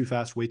quickly, way too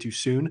fast, way too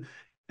soon.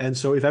 And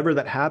so if ever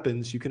that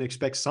happens, you can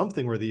expect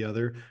something or the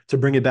other to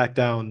bring it back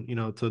down,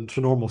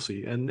 to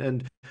normalcy.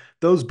 And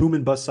those boom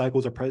and bust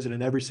cycles are present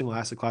in every single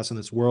asset class in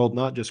this world,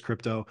 not just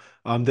crypto.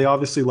 They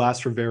obviously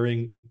last for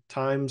varying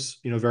times,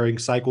 varying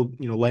cycle,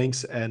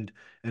 lengths and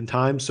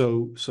time.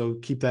 So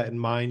keep that in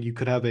mind. You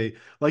could have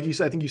like you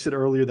said, I think you said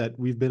earlier that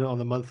we've been on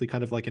the monthly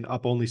kind of like an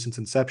up only since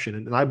inception.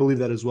 And I believe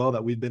that as well,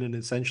 that we've been in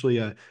essentially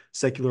a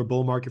secular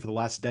bull market for the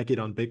last decade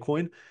on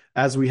Bitcoin,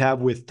 as we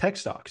have with tech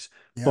stocks.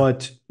 Yeah.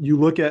 But you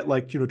look at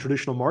like,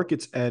 traditional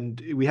markets,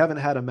 and we haven't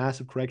had a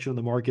massive correction in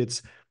the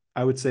markets,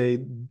 I would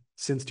say,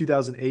 since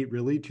 2008,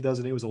 really.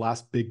 2008 was the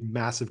last big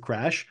massive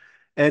crash.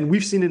 And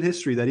we've seen in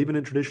history that even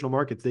in traditional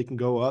markets, they can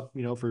go up,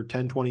 for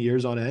 10, 20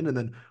 years on end. And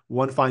then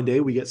one fine day,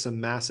 we get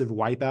some massive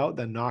wipeout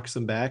that knocks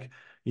them back,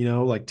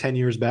 like 10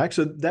 years back.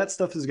 So that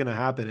stuff is going to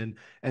happen.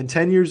 And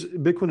 10 years,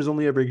 Bitcoin has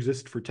only ever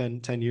existed for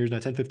 10 years, now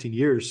 10, 15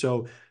 years.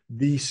 So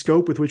the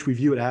scope with which we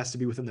view it has to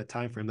be within that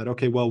time frame, that,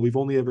 okay, well, we've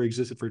only ever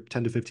existed for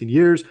 10 to 15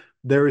 years.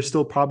 There is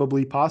still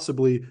probably,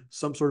 possibly,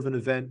 some sort of an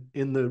event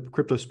in the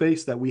crypto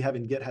space that we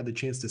haven't yet had the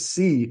chance to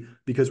see,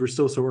 because we're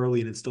still so early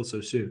and it's still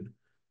so soon.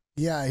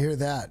 Yeah, I hear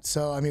that.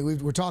 So, I mean,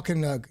 we're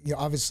talking,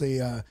 obviously,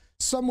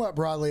 somewhat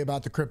broadly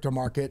about the crypto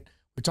market.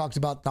 We talked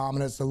about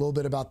dominance, a little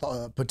bit about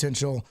the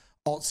potential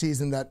alt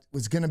season that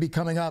was going to be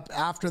coming up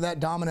after that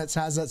dominance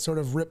has that sort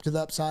of rip to the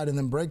upside and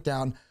then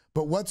breakdown.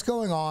 But what's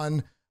going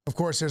on? Of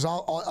course, there's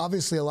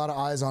obviously a lot of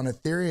eyes on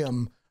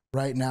Ethereum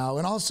right now,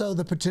 and also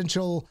the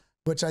potential,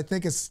 which I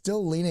think is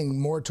still leaning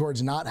more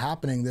towards not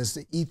happening, this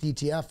ETH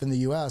ETF in the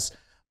US.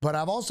 But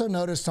I've also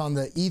noticed on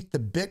the ETH to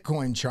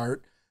Bitcoin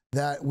chart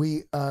that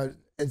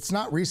it's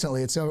not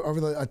recently, it's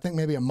over I think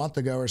maybe a month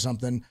ago or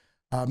something,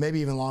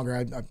 maybe even longer.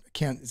 I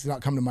can't, it's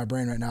not coming to my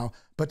brain right now.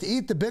 But the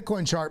ETH to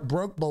Bitcoin chart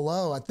broke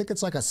below, I think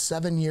it's like a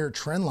 7-year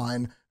trend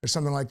line or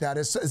something like that.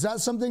 Is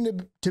that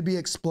something to be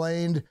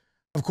explained?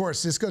 Of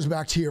course, this goes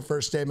back to your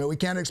first statement. We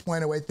can't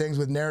explain away things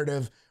with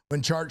narrative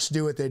when charts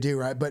do what they do,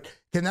 right? But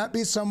can that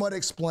be somewhat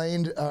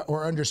explained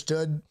or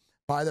understood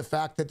by the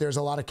fact that there's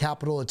a lot of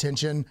capital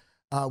attention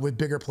with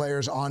bigger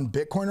players on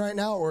Bitcoin right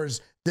now? Or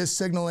is this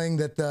signaling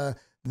that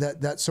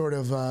that sort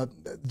of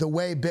the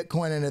way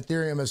Bitcoin and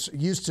Ethereum is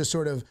used to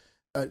sort of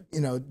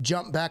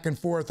jump back and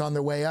forth on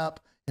their way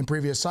up in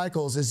previous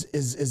cycles,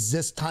 is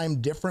this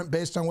time different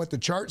based on what the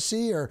charts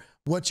see? Or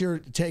what's your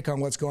take on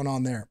what's going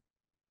on there?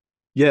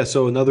 Yeah,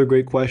 so another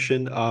great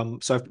question.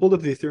 So I've pulled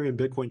up the Ethereum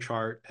Bitcoin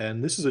chart,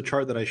 and this is a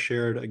chart that I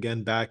shared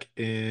again back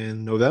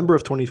in November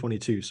of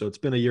 2022. So it's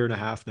been a year and a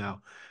half now.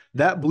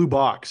 That blue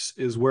box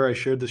is where I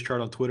shared this chart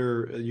on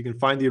Twitter. You can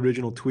find the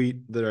original tweet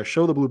that I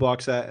show the blue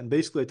box at. And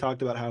basically I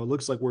talked about how it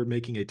looks like we're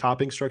making a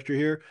topping structure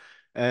here.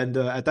 And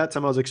at that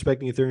time, I was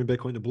expecting Ethereum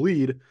Bitcoin to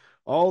bleed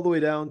all the way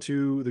down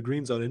to the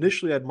green zone.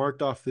 Initially, I'd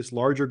marked off this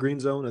larger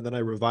green zone, and then I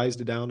revised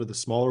it down to the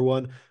smaller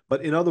one.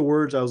 But in other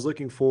words, I was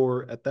looking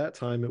for, at that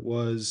time, it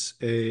was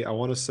I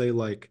want to say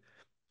like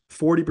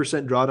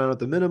 40% drawdown at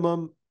the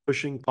minimum,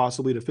 pushing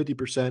possibly to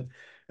 50%.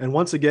 And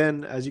once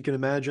again, as you can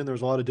imagine, there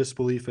was a lot of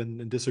disbelief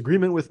and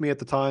disagreement with me at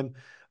the time.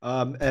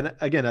 And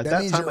again, at That that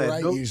means time, you're I had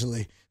right no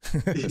usually.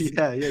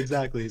 yeah,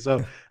 exactly.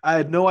 So I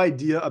had no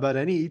idea about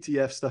any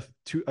ETF stuff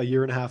a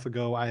year and a half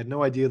ago. I had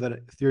no idea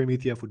that Ethereum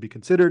ETF would be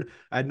considered.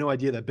 I had no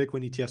idea that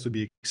Bitcoin ETFs would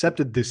be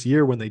accepted this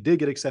year when they did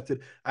get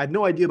accepted. I had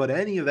no idea about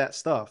any of that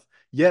stuff.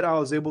 Yet I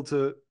was able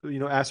to,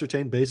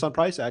 ascertain based on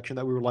price action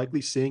that we were likely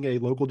seeing a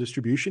local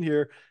distribution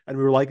here, and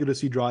we were likely to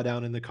see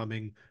drawdown in the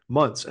coming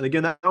months. And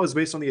again, that was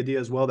based on the idea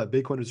as well that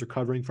Bitcoin is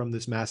recovering from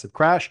this massive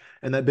crash,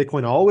 and that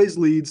Bitcoin always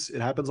leads. It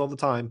happens all the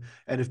time.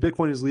 And if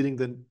Bitcoin is leading,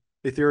 then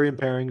Ethereum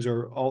pairings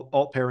or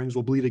alt pairings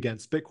will bleed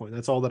against Bitcoin.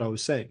 That's all that I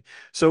was saying.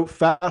 So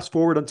fast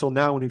forward until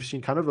now, when we've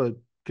seen kind of a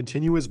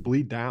continuous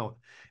bleed down.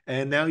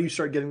 And now you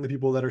start getting the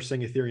people that are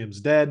saying Ethereum's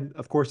dead.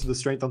 Of course, the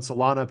strength on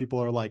Solana,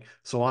 people are like,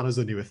 Solana's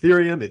the new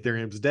Ethereum.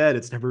 Ethereum's dead.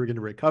 It's never going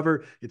to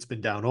recover. It's been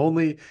down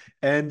only.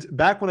 And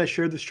back when I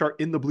shared this chart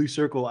in the blue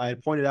circle, I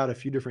had pointed out a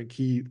few different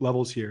key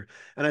levels here.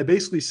 And I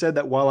basically said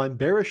that while I'm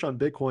bearish on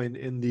Bitcoin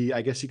in the,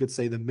 I guess you could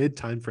say, the mid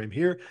time frame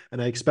here,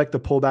 and I expect a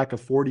pullback of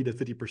 40 to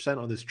 50%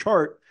 on this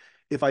chart,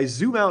 if I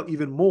zoom out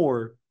even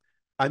more,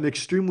 I'm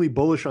extremely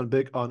bullish on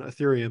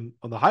Ethereum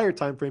on the higher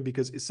time frame,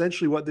 because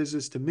essentially what this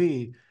is to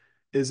me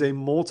is a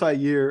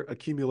multi-year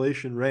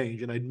accumulation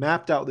range. And I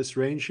mapped out this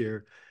range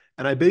here.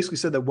 And I basically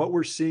said that what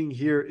we're seeing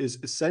here is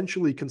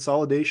essentially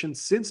consolidation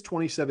since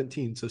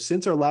 2017. So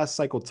since our last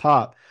cycle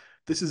top,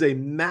 this is a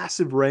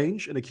massive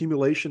range, an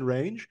accumulation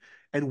range.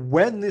 And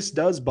when this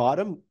does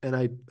bottom, and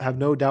I have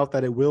no doubt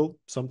that it will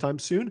sometime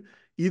soon,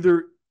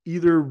 either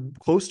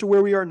close to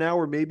where we are now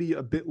or maybe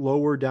a bit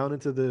lower down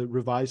into the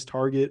revised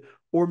target,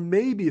 or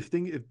maybe if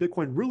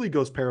Bitcoin really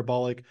goes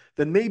parabolic,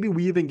 then maybe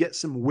we even get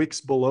some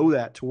wicks below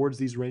that towards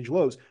these range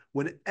lows.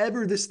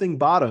 Whenever this thing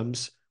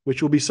bottoms,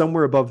 which will be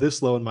somewhere above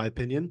this low in my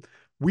opinion,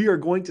 we are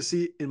going to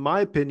see, in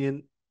my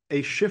opinion,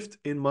 a shift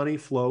in money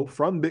flow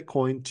from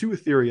Bitcoin to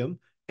Ethereum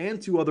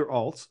and to other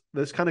alts.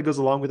 This kind of goes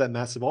along with that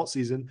massive alt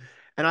season.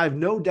 And I have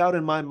no doubt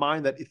in my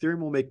mind that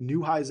Ethereum will make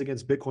new highs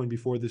against Bitcoin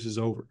before this is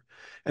over.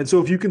 And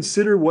so if you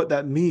consider what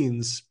that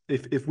means,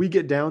 if we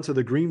get down to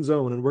the green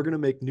zone and we're going to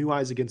make new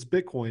highs against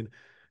Bitcoin,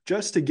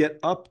 just to get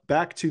up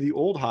back to the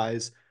old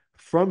highs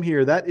from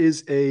here, that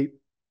is a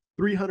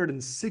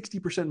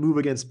 360% move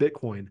against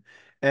Bitcoin.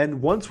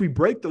 And once we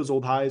break those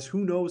old highs,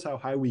 who knows how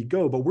high we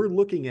go, but we're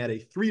looking at a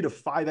 3 to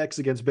 5x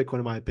against Bitcoin,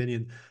 in my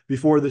opinion,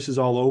 before this is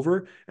all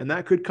over. And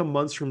that could come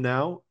months from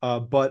now.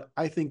 But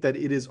I think that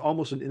it is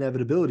almost an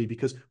inevitability,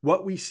 because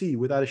what we see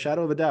without a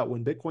shadow of a doubt,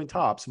 when Bitcoin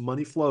tops,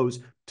 money flows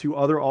to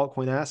other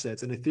altcoin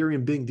assets, and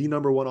Ethereum being the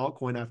number one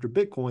altcoin after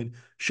Bitcoin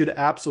should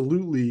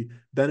absolutely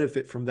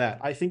benefit from that.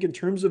 I think in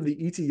terms of the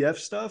ETF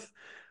stuff,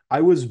 I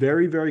was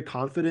very, very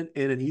confident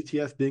in an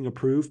ETF being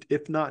approved,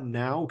 if not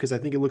now, because I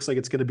think it looks like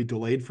it's going to be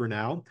delayed for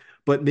now,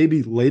 but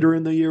maybe later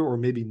in the year or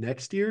maybe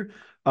next year.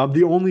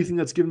 The only thing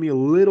that's given me a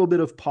little bit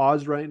of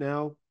pause right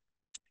now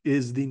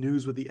is the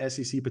news with the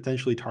SEC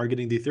potentially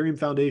targeting the Ethereum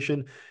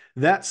Foundation.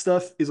 That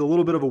stuff is a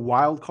little bit of a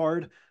wild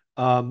card.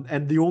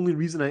 And the only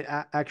reason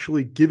I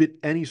actually give it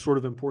any sort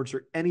of importance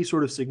or any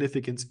sort of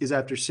significance is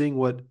after seeing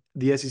what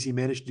the SEC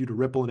managed to do to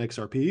Ripple and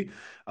XRP.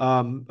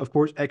 Of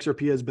course,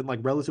 XRP has been like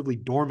relatively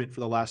dormant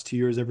for the last 2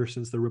 years, ever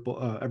since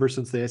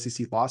the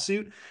SEC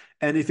lawsuit.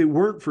 And if it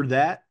weren't for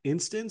that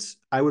instance,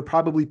 I would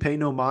probably pay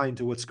no mind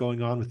to what's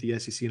going on with the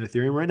SEC and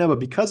Ethereum right now. But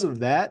because of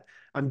that,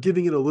 I'm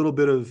giving it a little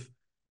bit of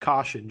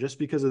caution just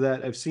because of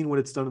that. I've seen what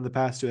it's done in the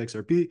past to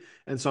XRP.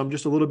 And so I'm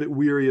just a little bit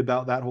weary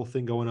about that whole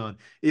thing going on.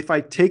 If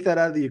I take that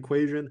out of the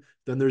equation,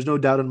 then there's no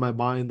doubt in my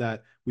mind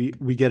that we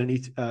get an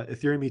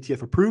Ethereum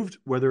ETF approved,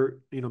 whether,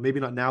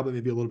 maybe not now, but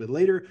maybe a little bit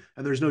later.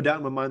 And there's no doubt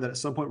in my mind that at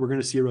some point we're going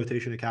to see a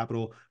rotation of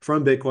capital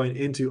from Bitcoin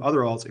into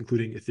other alts,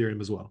 including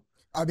Ethereum as well.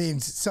 I mean,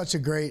 such a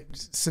great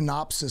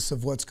synopsis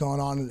of what's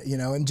going on,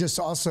 and just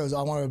also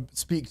I want to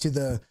speak to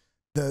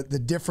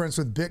the difference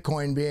with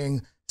Bitcoin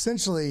being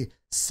essentially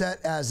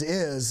set as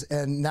is,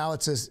 and now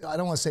it's I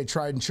don't want to say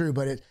tried and true,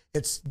 but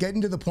it's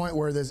getting to the point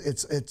where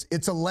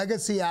it's a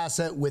legacy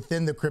asset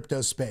within the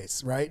crypto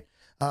space, right?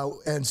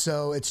 And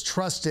so it's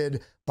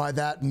trusted by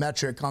that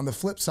metric. On the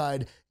flip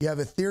side, you have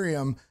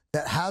Ethereum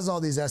that has all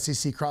these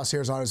SEC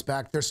crosshairs on its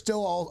back. There's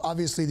still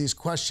obviously these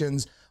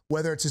questions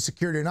whether it's a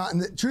security or not.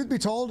 And the truth be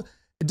told,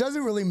 it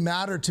doesn't really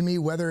matter to me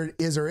whether it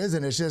is or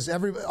isn't. It's just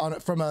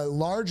from a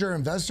larger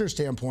investor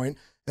standpoint,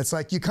 it's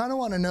like you kind of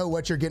want to know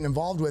what you're getting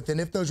involved with. And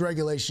if those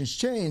regulations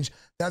change,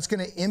 that's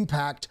going to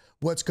impact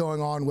what's going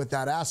on with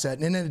that asset.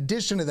 And in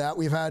addition to that,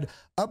 we've had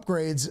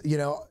upgrades,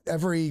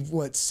 every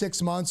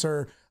 6 months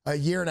or a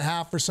year and a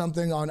half or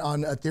something on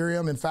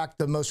Ethereum. In fact,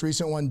 the most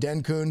recent one,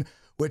 Denkun,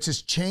 which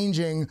is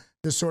changing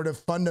the sort of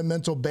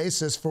fundamental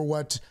basis for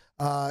what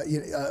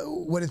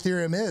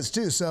Ethereum is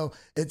too. So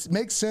it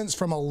makes sense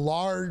from a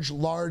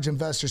large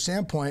investor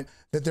standpoint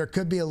that there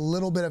could be a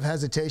little bit of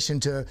hesitation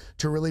to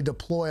really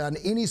deploy on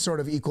any sort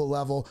of equal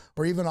level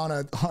or even on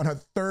a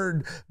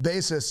third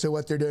basis to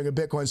what they're doing in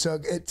Bitcoin. So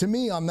to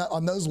me,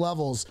 on those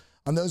levels,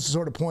 on those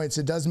sort of points,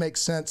 it does make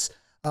sense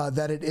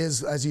that it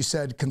is, as you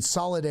said,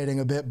 consolidating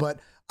a bit. But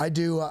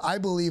I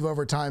believe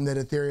over time that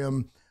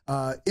Ethereum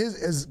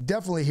is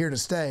definitely here to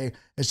stay.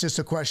 It's just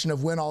a question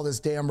of when all this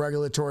damn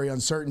regulatory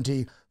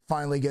uncertainty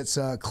finally gets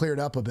cleared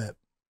up a bit.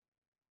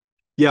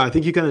 Yeah, I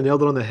think you kind of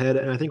nailed it on the head,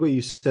 and I think what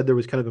you said there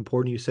was kind of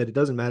important. You said it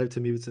doesn't matter to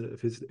me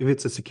if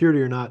it's a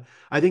security or not.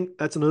 I think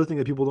that's another thing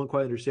that people don't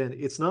quite understand.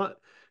 It's not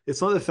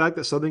the fact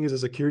that something is a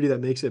security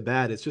that makes it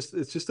bad. It's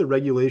just the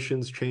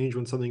regulations change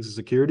when something's a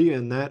security,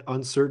 and that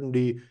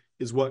uncertainty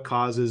is what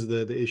causes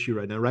the issue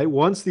right now, right?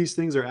 Once these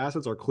things are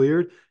assets are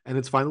cleared and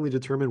it's finally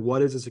determined what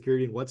is a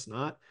security and what's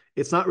not,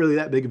 it's not really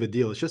that big of a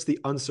deal. It's just the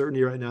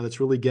uncertainty right now that's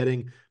really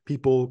getting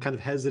people kind of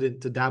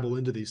hesitant to dabble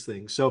into these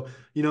things. So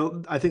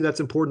I think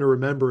that's important to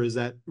remember is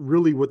that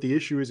really what the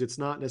issue is, it's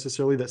not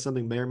necessarily that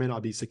something may or may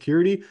not be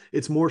security.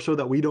 It's more so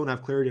that we don't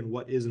have clarity in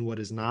what is and what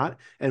is not.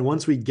 And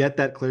once we get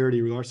that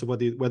clarity, regardless of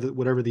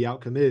whatever the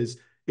outcome is,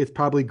 it's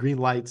probably green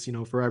lights,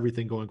 for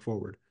everything going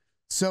forward.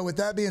 So with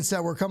that being said,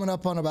 we're coming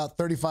up on about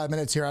 35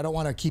 minutes here. I don't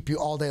want to keep you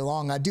all day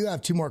long. I do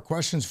have two more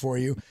questions for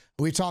you.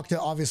 We talked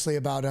obviously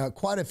about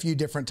quite a few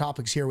different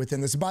topics here within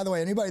this. By the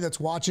way, anybody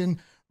that's watching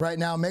right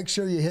now, make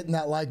sure you're hitting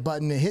that like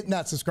button, hitting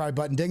that subscribe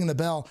button, dinging the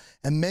bell,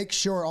 and make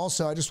sure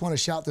also, I just want to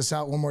shout this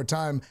out one more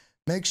time,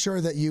 make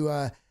sure that you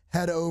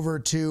head over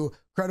to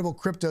Credible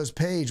Crypto's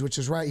page, which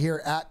is right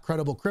here at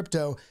Credible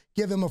Crypto.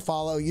 Give him a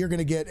follow. You're going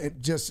to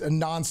get just a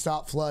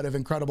nonstop flood of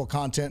incredible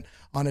content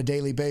on a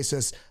daily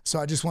basis. So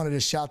I just wanted to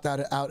shout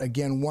that out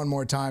again one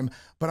more time.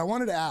 But I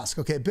wanted to ask,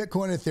 okay,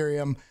 Bitcoin,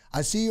 Ethereum,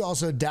 I see you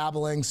also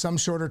dabbling some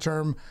shorter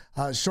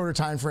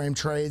time frame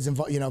trades and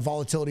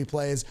volatility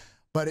plays.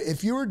 But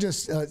if you were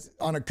just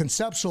on a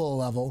conceptual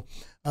level,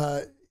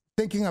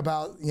 thinking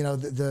about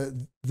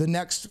the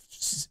next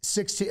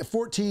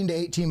 14 to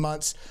 18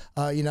 months,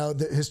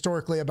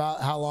 historically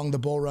about how long the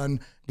bull run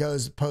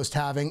goes post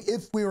halving,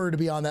 if we were to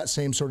be on that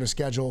same sort of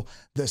schedule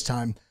this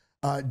time,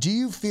 do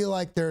you feel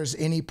like there's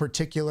any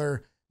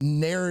particular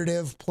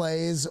narrative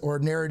plays or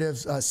narrative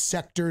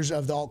sectors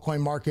of the altcoin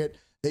market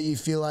that you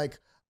feel like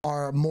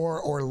are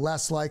more or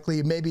less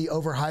likely, maybe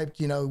overhyped?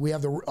 We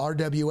have the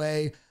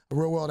RWA,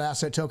 real world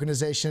asset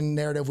tokenization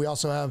narrative. We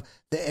also have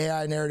the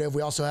AI narrative.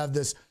 We also have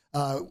this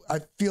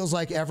it feels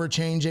like ever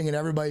changing and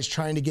everybody's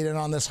trying to get in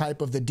on this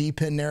hype of the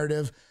DPIN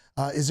narrative.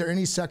 Is there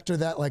any sector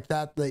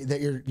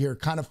that you're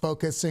kind of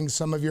focusing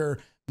some of your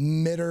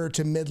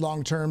to mid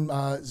long term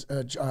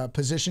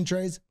position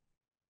trades?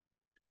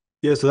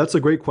 Yeah, so that's a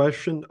great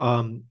question.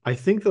 I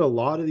think that a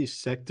lot of these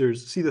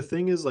sectors, see, the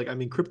thing is,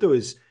 crypto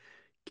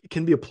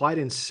can be applied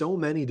in so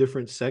many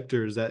different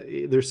sectors that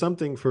there's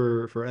something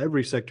for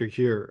every sector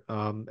here.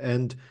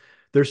 And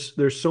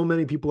there's so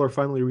many people are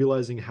finally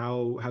realizing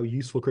how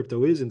useful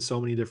crypto is in so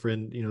many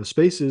different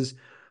spaces.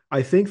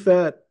 I think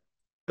that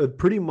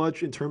pretty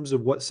much in terms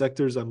of what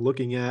sectors I'm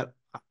looking at,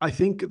 I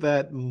think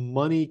that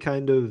money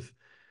kind of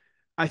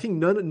I think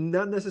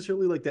not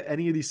necessarily like that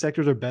any of these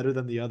sectors are better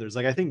than the others.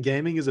 Like I think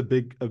gaming is a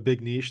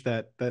big niche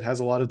that has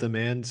a lot of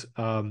demand.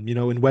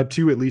 In Web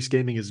 2 at least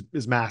gaming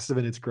is massive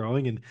and it's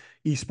growing and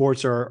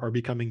esports are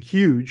becoming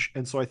huge.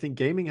 And so I think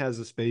gaming has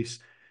a space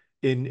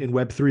in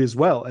Web 3 as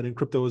well and in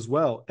crypto as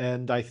well.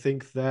 And I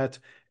think that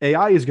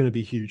AI is going to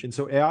be huge. And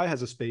so AI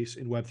has a space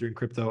in Web 3 and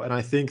crypto. And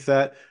I think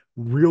that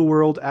real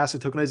world asset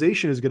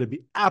tokenization is going to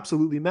be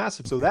absolutely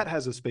massive. So that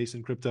has a space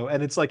in crypto.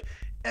 And it's like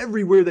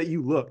everywhere that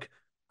you look,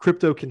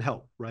 crypto can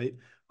help, right?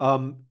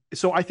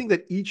 So I think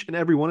that each and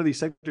every one of these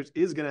sectors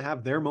is going to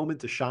have their moment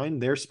to shine,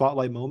 their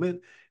spotlight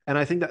moment. And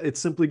I think that it's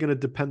simply going to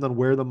depend on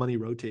where the money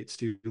rotates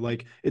to.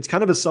 Like it's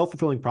kind of a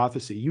self-fulfilling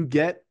prophecy. You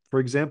get,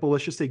 for example,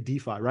 let's just take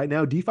DeFi. Right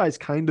now, DeFi is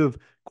kind of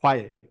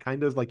quiet,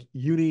 kind of like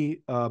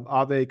Uni,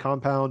 Aave,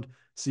 Compound,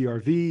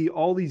 CRV,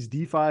 all these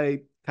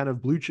DeFi kind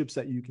of blue chips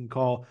that you can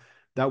call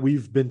that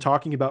we've been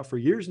talking about for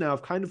years now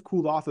have kind of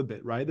cooled off a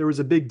bit, right? There was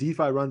a big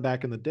DeFi run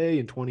back in the day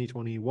in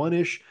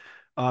 2021-ish.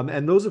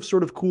 And those have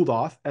sort of cooled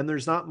off and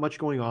there's not much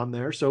going on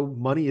there. So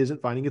money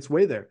isn't finding its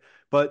way there.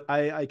 But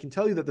I can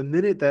tell you that the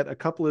minute that a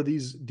couple of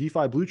these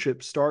DeFi blue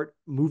chips start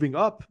moving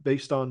up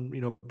based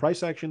on,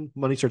 price action,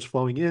 money starts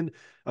flowing in,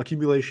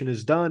 accumulation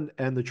is done,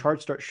 and the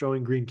chart starts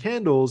showing green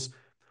candles,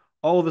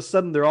 all of a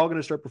sudden they're all going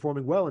to start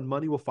performing well and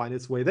money will find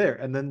its way there.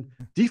 And then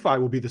DeFi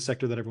will be the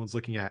sector that everyone's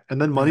looking at. And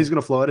then money's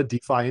going to flow out of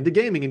DeFi into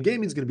gaming and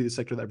gaming is going to be the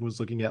sector that everyone's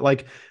looking at.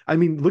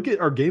 Look at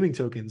our gaming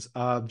tokens.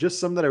 Just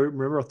some that I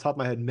remember off the top of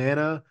my head,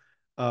 Mana,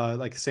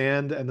 like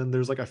Sand, and then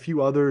there's like a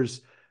few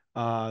others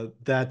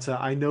that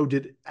I know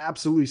did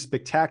absolutely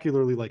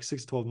spectacularly like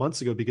 6 to 12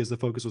 months ago because the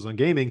focus was on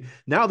gaming.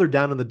 Now they're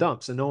down in the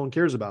dumps and no one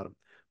cares about them.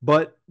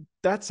 But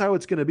that's how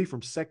it's going to be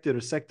from sector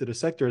to sector to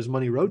sector as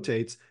money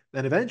rotates.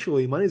 And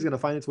eventually money is going to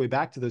find its way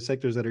back to those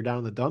sectors that are down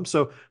in the dumps.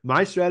 So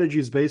my strategy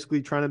is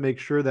basically trying to make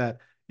sure that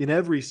in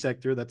every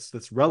sector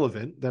that's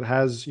relevant, that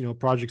has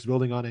projects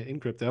building on it in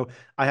crypto,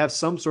 I have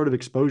some sort of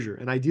exposure.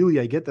 And ideally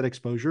I get that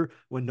exposure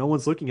when no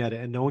one's looking at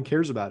it and no one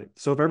cares about it.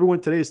 So if everyone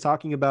today is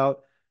talking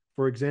about,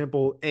 for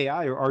example,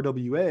 AI or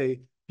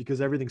RWA because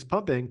everything's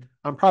pumping,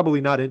 I'm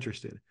probably not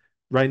interested.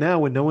 right now,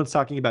 when no one's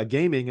talking about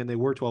gaming and they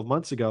were 12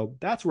 months ago,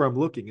 that's where I'm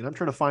looking. And I'm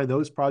trying to find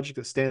those projects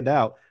that stand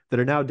out that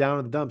are now down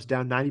in the dumps,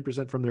 down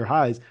 90% from their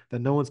highs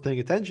that no one's paying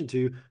attention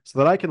to, so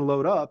that I can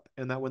load up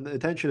and that when the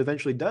attention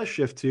eventually does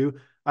shift to,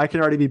 I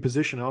can already be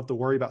positioned. I don't have to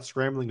worry about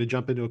scrambling to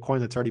jump into a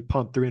coin that's already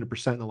pumped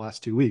 300% in the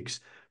last 2 weeks.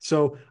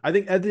 So I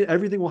think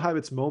everything will have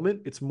its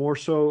moment. It's more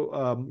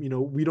so,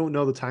 we don't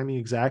know the timing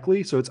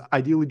exactly. So it's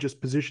ideally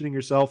just positioning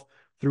yourself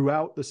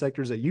throughout the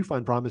sectors that you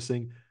find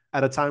promising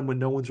at a time when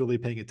no one's really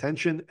paying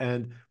attention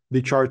and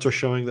the charts are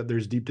showing that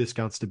there's deep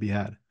discounts to be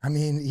had. I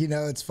mean,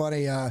 it's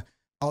funny.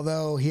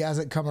 Although he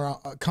hasn't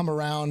come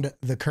around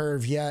the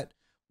curve yet,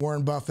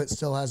 Warren Buffett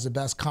still has the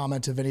best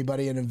comment of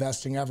anybody in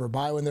investing ever.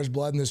 Buy when there's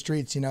blood in the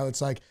streets.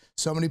 It's like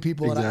so many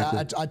people. Exactly.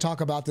 And I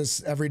talk about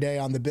this every day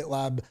on the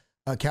BitLab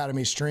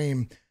Academy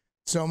stream.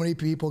 So many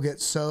people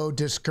get so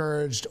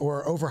discouraged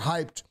or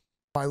overhyped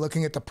by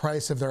looking at the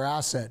price of their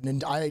asset.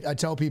 And I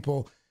tell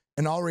people,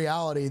 in all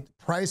reality,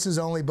 price is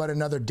only but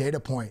another data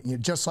point.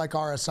 Just like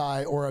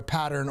RSI or a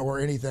pattern or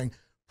anything,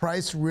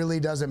 price really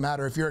doesn't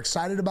matter. If you're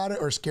excited about it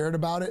or scared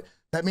about it,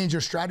 that means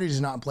your strategy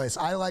is not in place.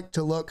 I like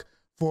to look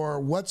for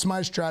what's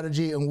my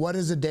strategy and what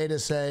does the data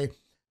say.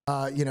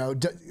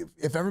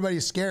 If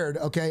everybody's scared,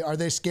 okay, are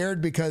they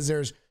scared because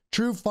there's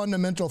true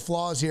fundamental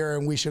flaws here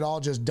and we should all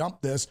just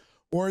dump this?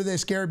 Or are they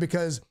scared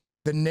because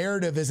the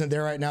narrative isn't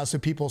there right now, so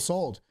people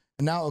sold?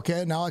 And now,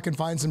 okay, now I can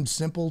find some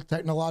simple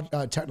technical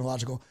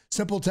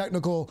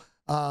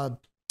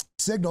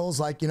signals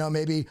like,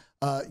 maybe,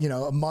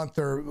 a month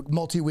or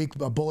multi-week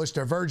bullish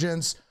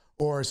divergence,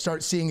 or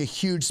start seeing a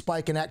huge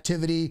spike in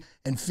activity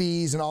and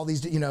fees and all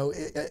these,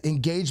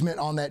 engagement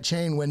on that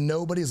chain when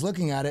nobody's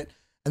looking at it.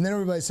 And then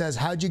everybody says,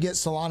 how'd you get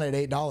Solana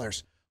at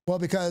 $8? Well,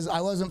 because I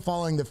wasn't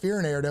following the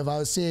fear narrative. I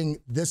was seeing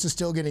this is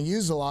still getting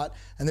used a lot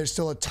and there's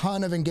still a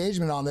ton of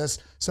engagement on this.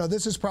 So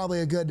this is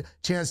probably a good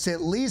chance to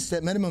at least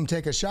at minimum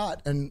take a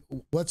shot. And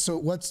what's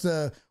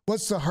the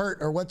hurt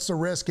or what's the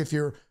risk if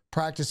you're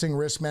practicing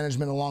risk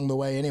management along the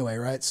way anyway,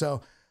 right?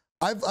 So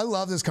I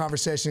love this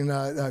conversation,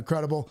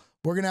 Credible.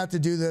 We're going to have to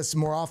do this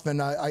more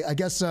often. I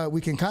guess we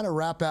can kind of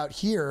wrap out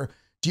here.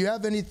 Do you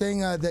have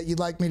anything that you'd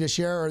like me to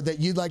share or that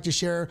you'd like to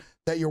share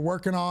that you're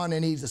working on?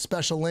 Any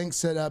special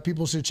links that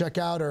people should check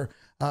out or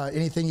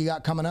anything you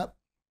got coming up?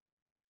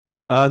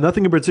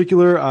 Nothing in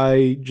particular.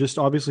 I just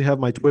obviously have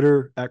my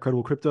Twitter at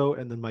Credible Crypto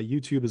and then my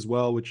YouTube as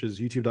well, which is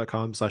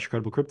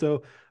youtube.com/Credible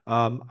Crypto.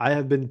 I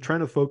have been trying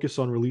to focus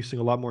on releasing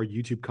a lot more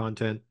YouTube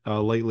content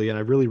lately, and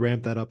I've really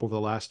ramped that up over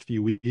the last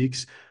few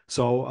weeks.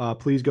 So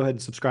please go ahead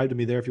and subscribe to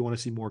me there if you want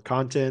to see more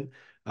content.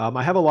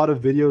 I have a lot of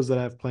videos that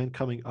I have planned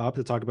coming up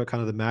to talk about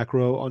kind of the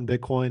macro on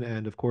Bitcoin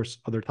and, of course,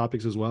 other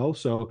topics as well.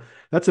 So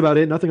that's about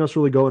it. Nothing else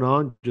really going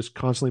on. Just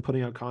constantly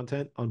putting out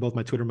content on both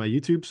my Twitter and my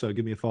YouTube. So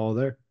give me a follow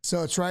there.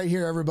 So it's right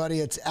here, everybody.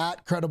 It's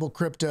at Credible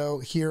Crypto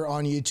here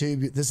on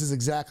YouTube. This is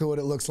exactly what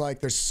it looks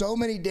like. There's so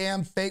many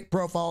damn fake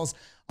profiles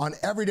on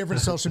every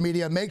different social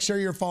media. Make sure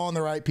you're following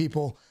the right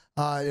people.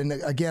 And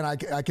again, I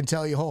can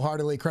tell you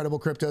wholeheartedly, Credible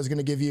Crypto is going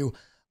to give you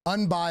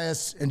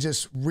unbiased and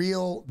just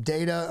real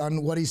data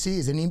on what he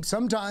sees. And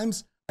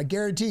sometimes, I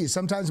guarantee you,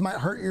 sometimes might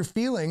hurt your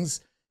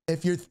feelings.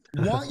 If you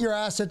want your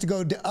asset to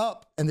go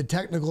up and the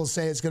technicals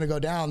say it's going to go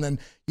down, then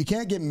you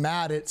can't get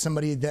mad at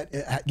somebody that,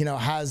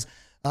 has,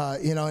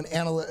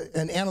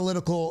 an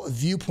analytical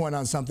viewpoint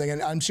on something.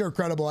 And I'm sure,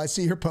 Credible, I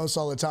see your posts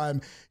all the time.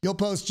 You'll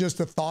post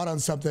just a thought on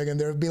something and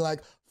there'll be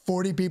like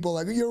 40 people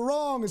like, you're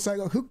wrong. It's like,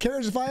 who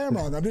cares if I am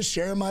wrong? I'm just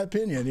sharing my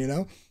opinion,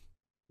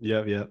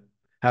 Yeah.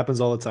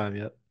 Happens all the time.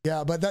 Yeah.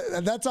 Yeah, but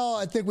that's all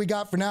I think we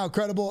got for now.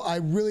 Credible, I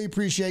really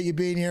appreciate you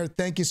being here.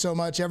 Thank you so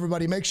much.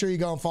 Everybody, make sure you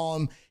go and follow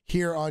him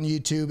here on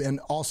YouTube and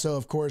also,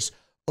 of course,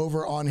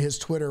 over on his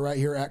Twitter right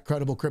here at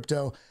Credible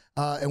Crypto.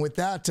 And with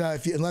that,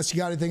 unless you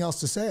got anything else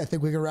to say, I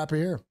think we can wrap it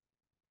here.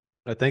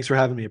 Thanks for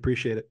having me.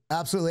 Appreciate it.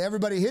 Absolutely.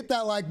 Everybody hit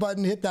that like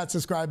button, hit that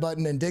subscribe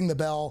button, and ding the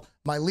bell.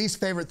 My least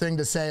favorite thing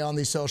to say on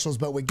these socials,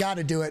 but we got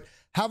to do it.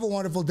 Have a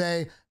wonderful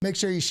day. Make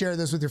sure you share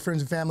this with your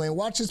friends and family and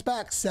watch this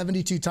back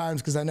 72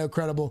 times because I know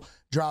Credible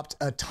dropped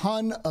a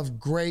ton of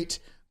great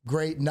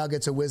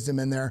nuggets of wisdom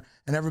in there.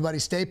 And everybody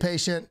stay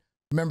patient.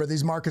 Remember,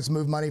 these markets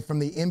move money from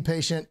the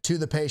impatient to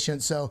the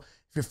patient. So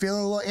if you're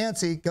feeling a little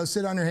antsy, go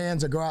sit on your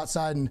hands or go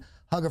outside and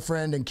hug a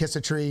friend and kiss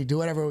a tree. Do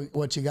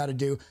what you got to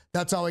do.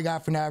 That's all we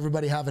got for now.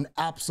 Everybody have an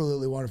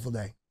absolutely wonderful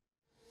day.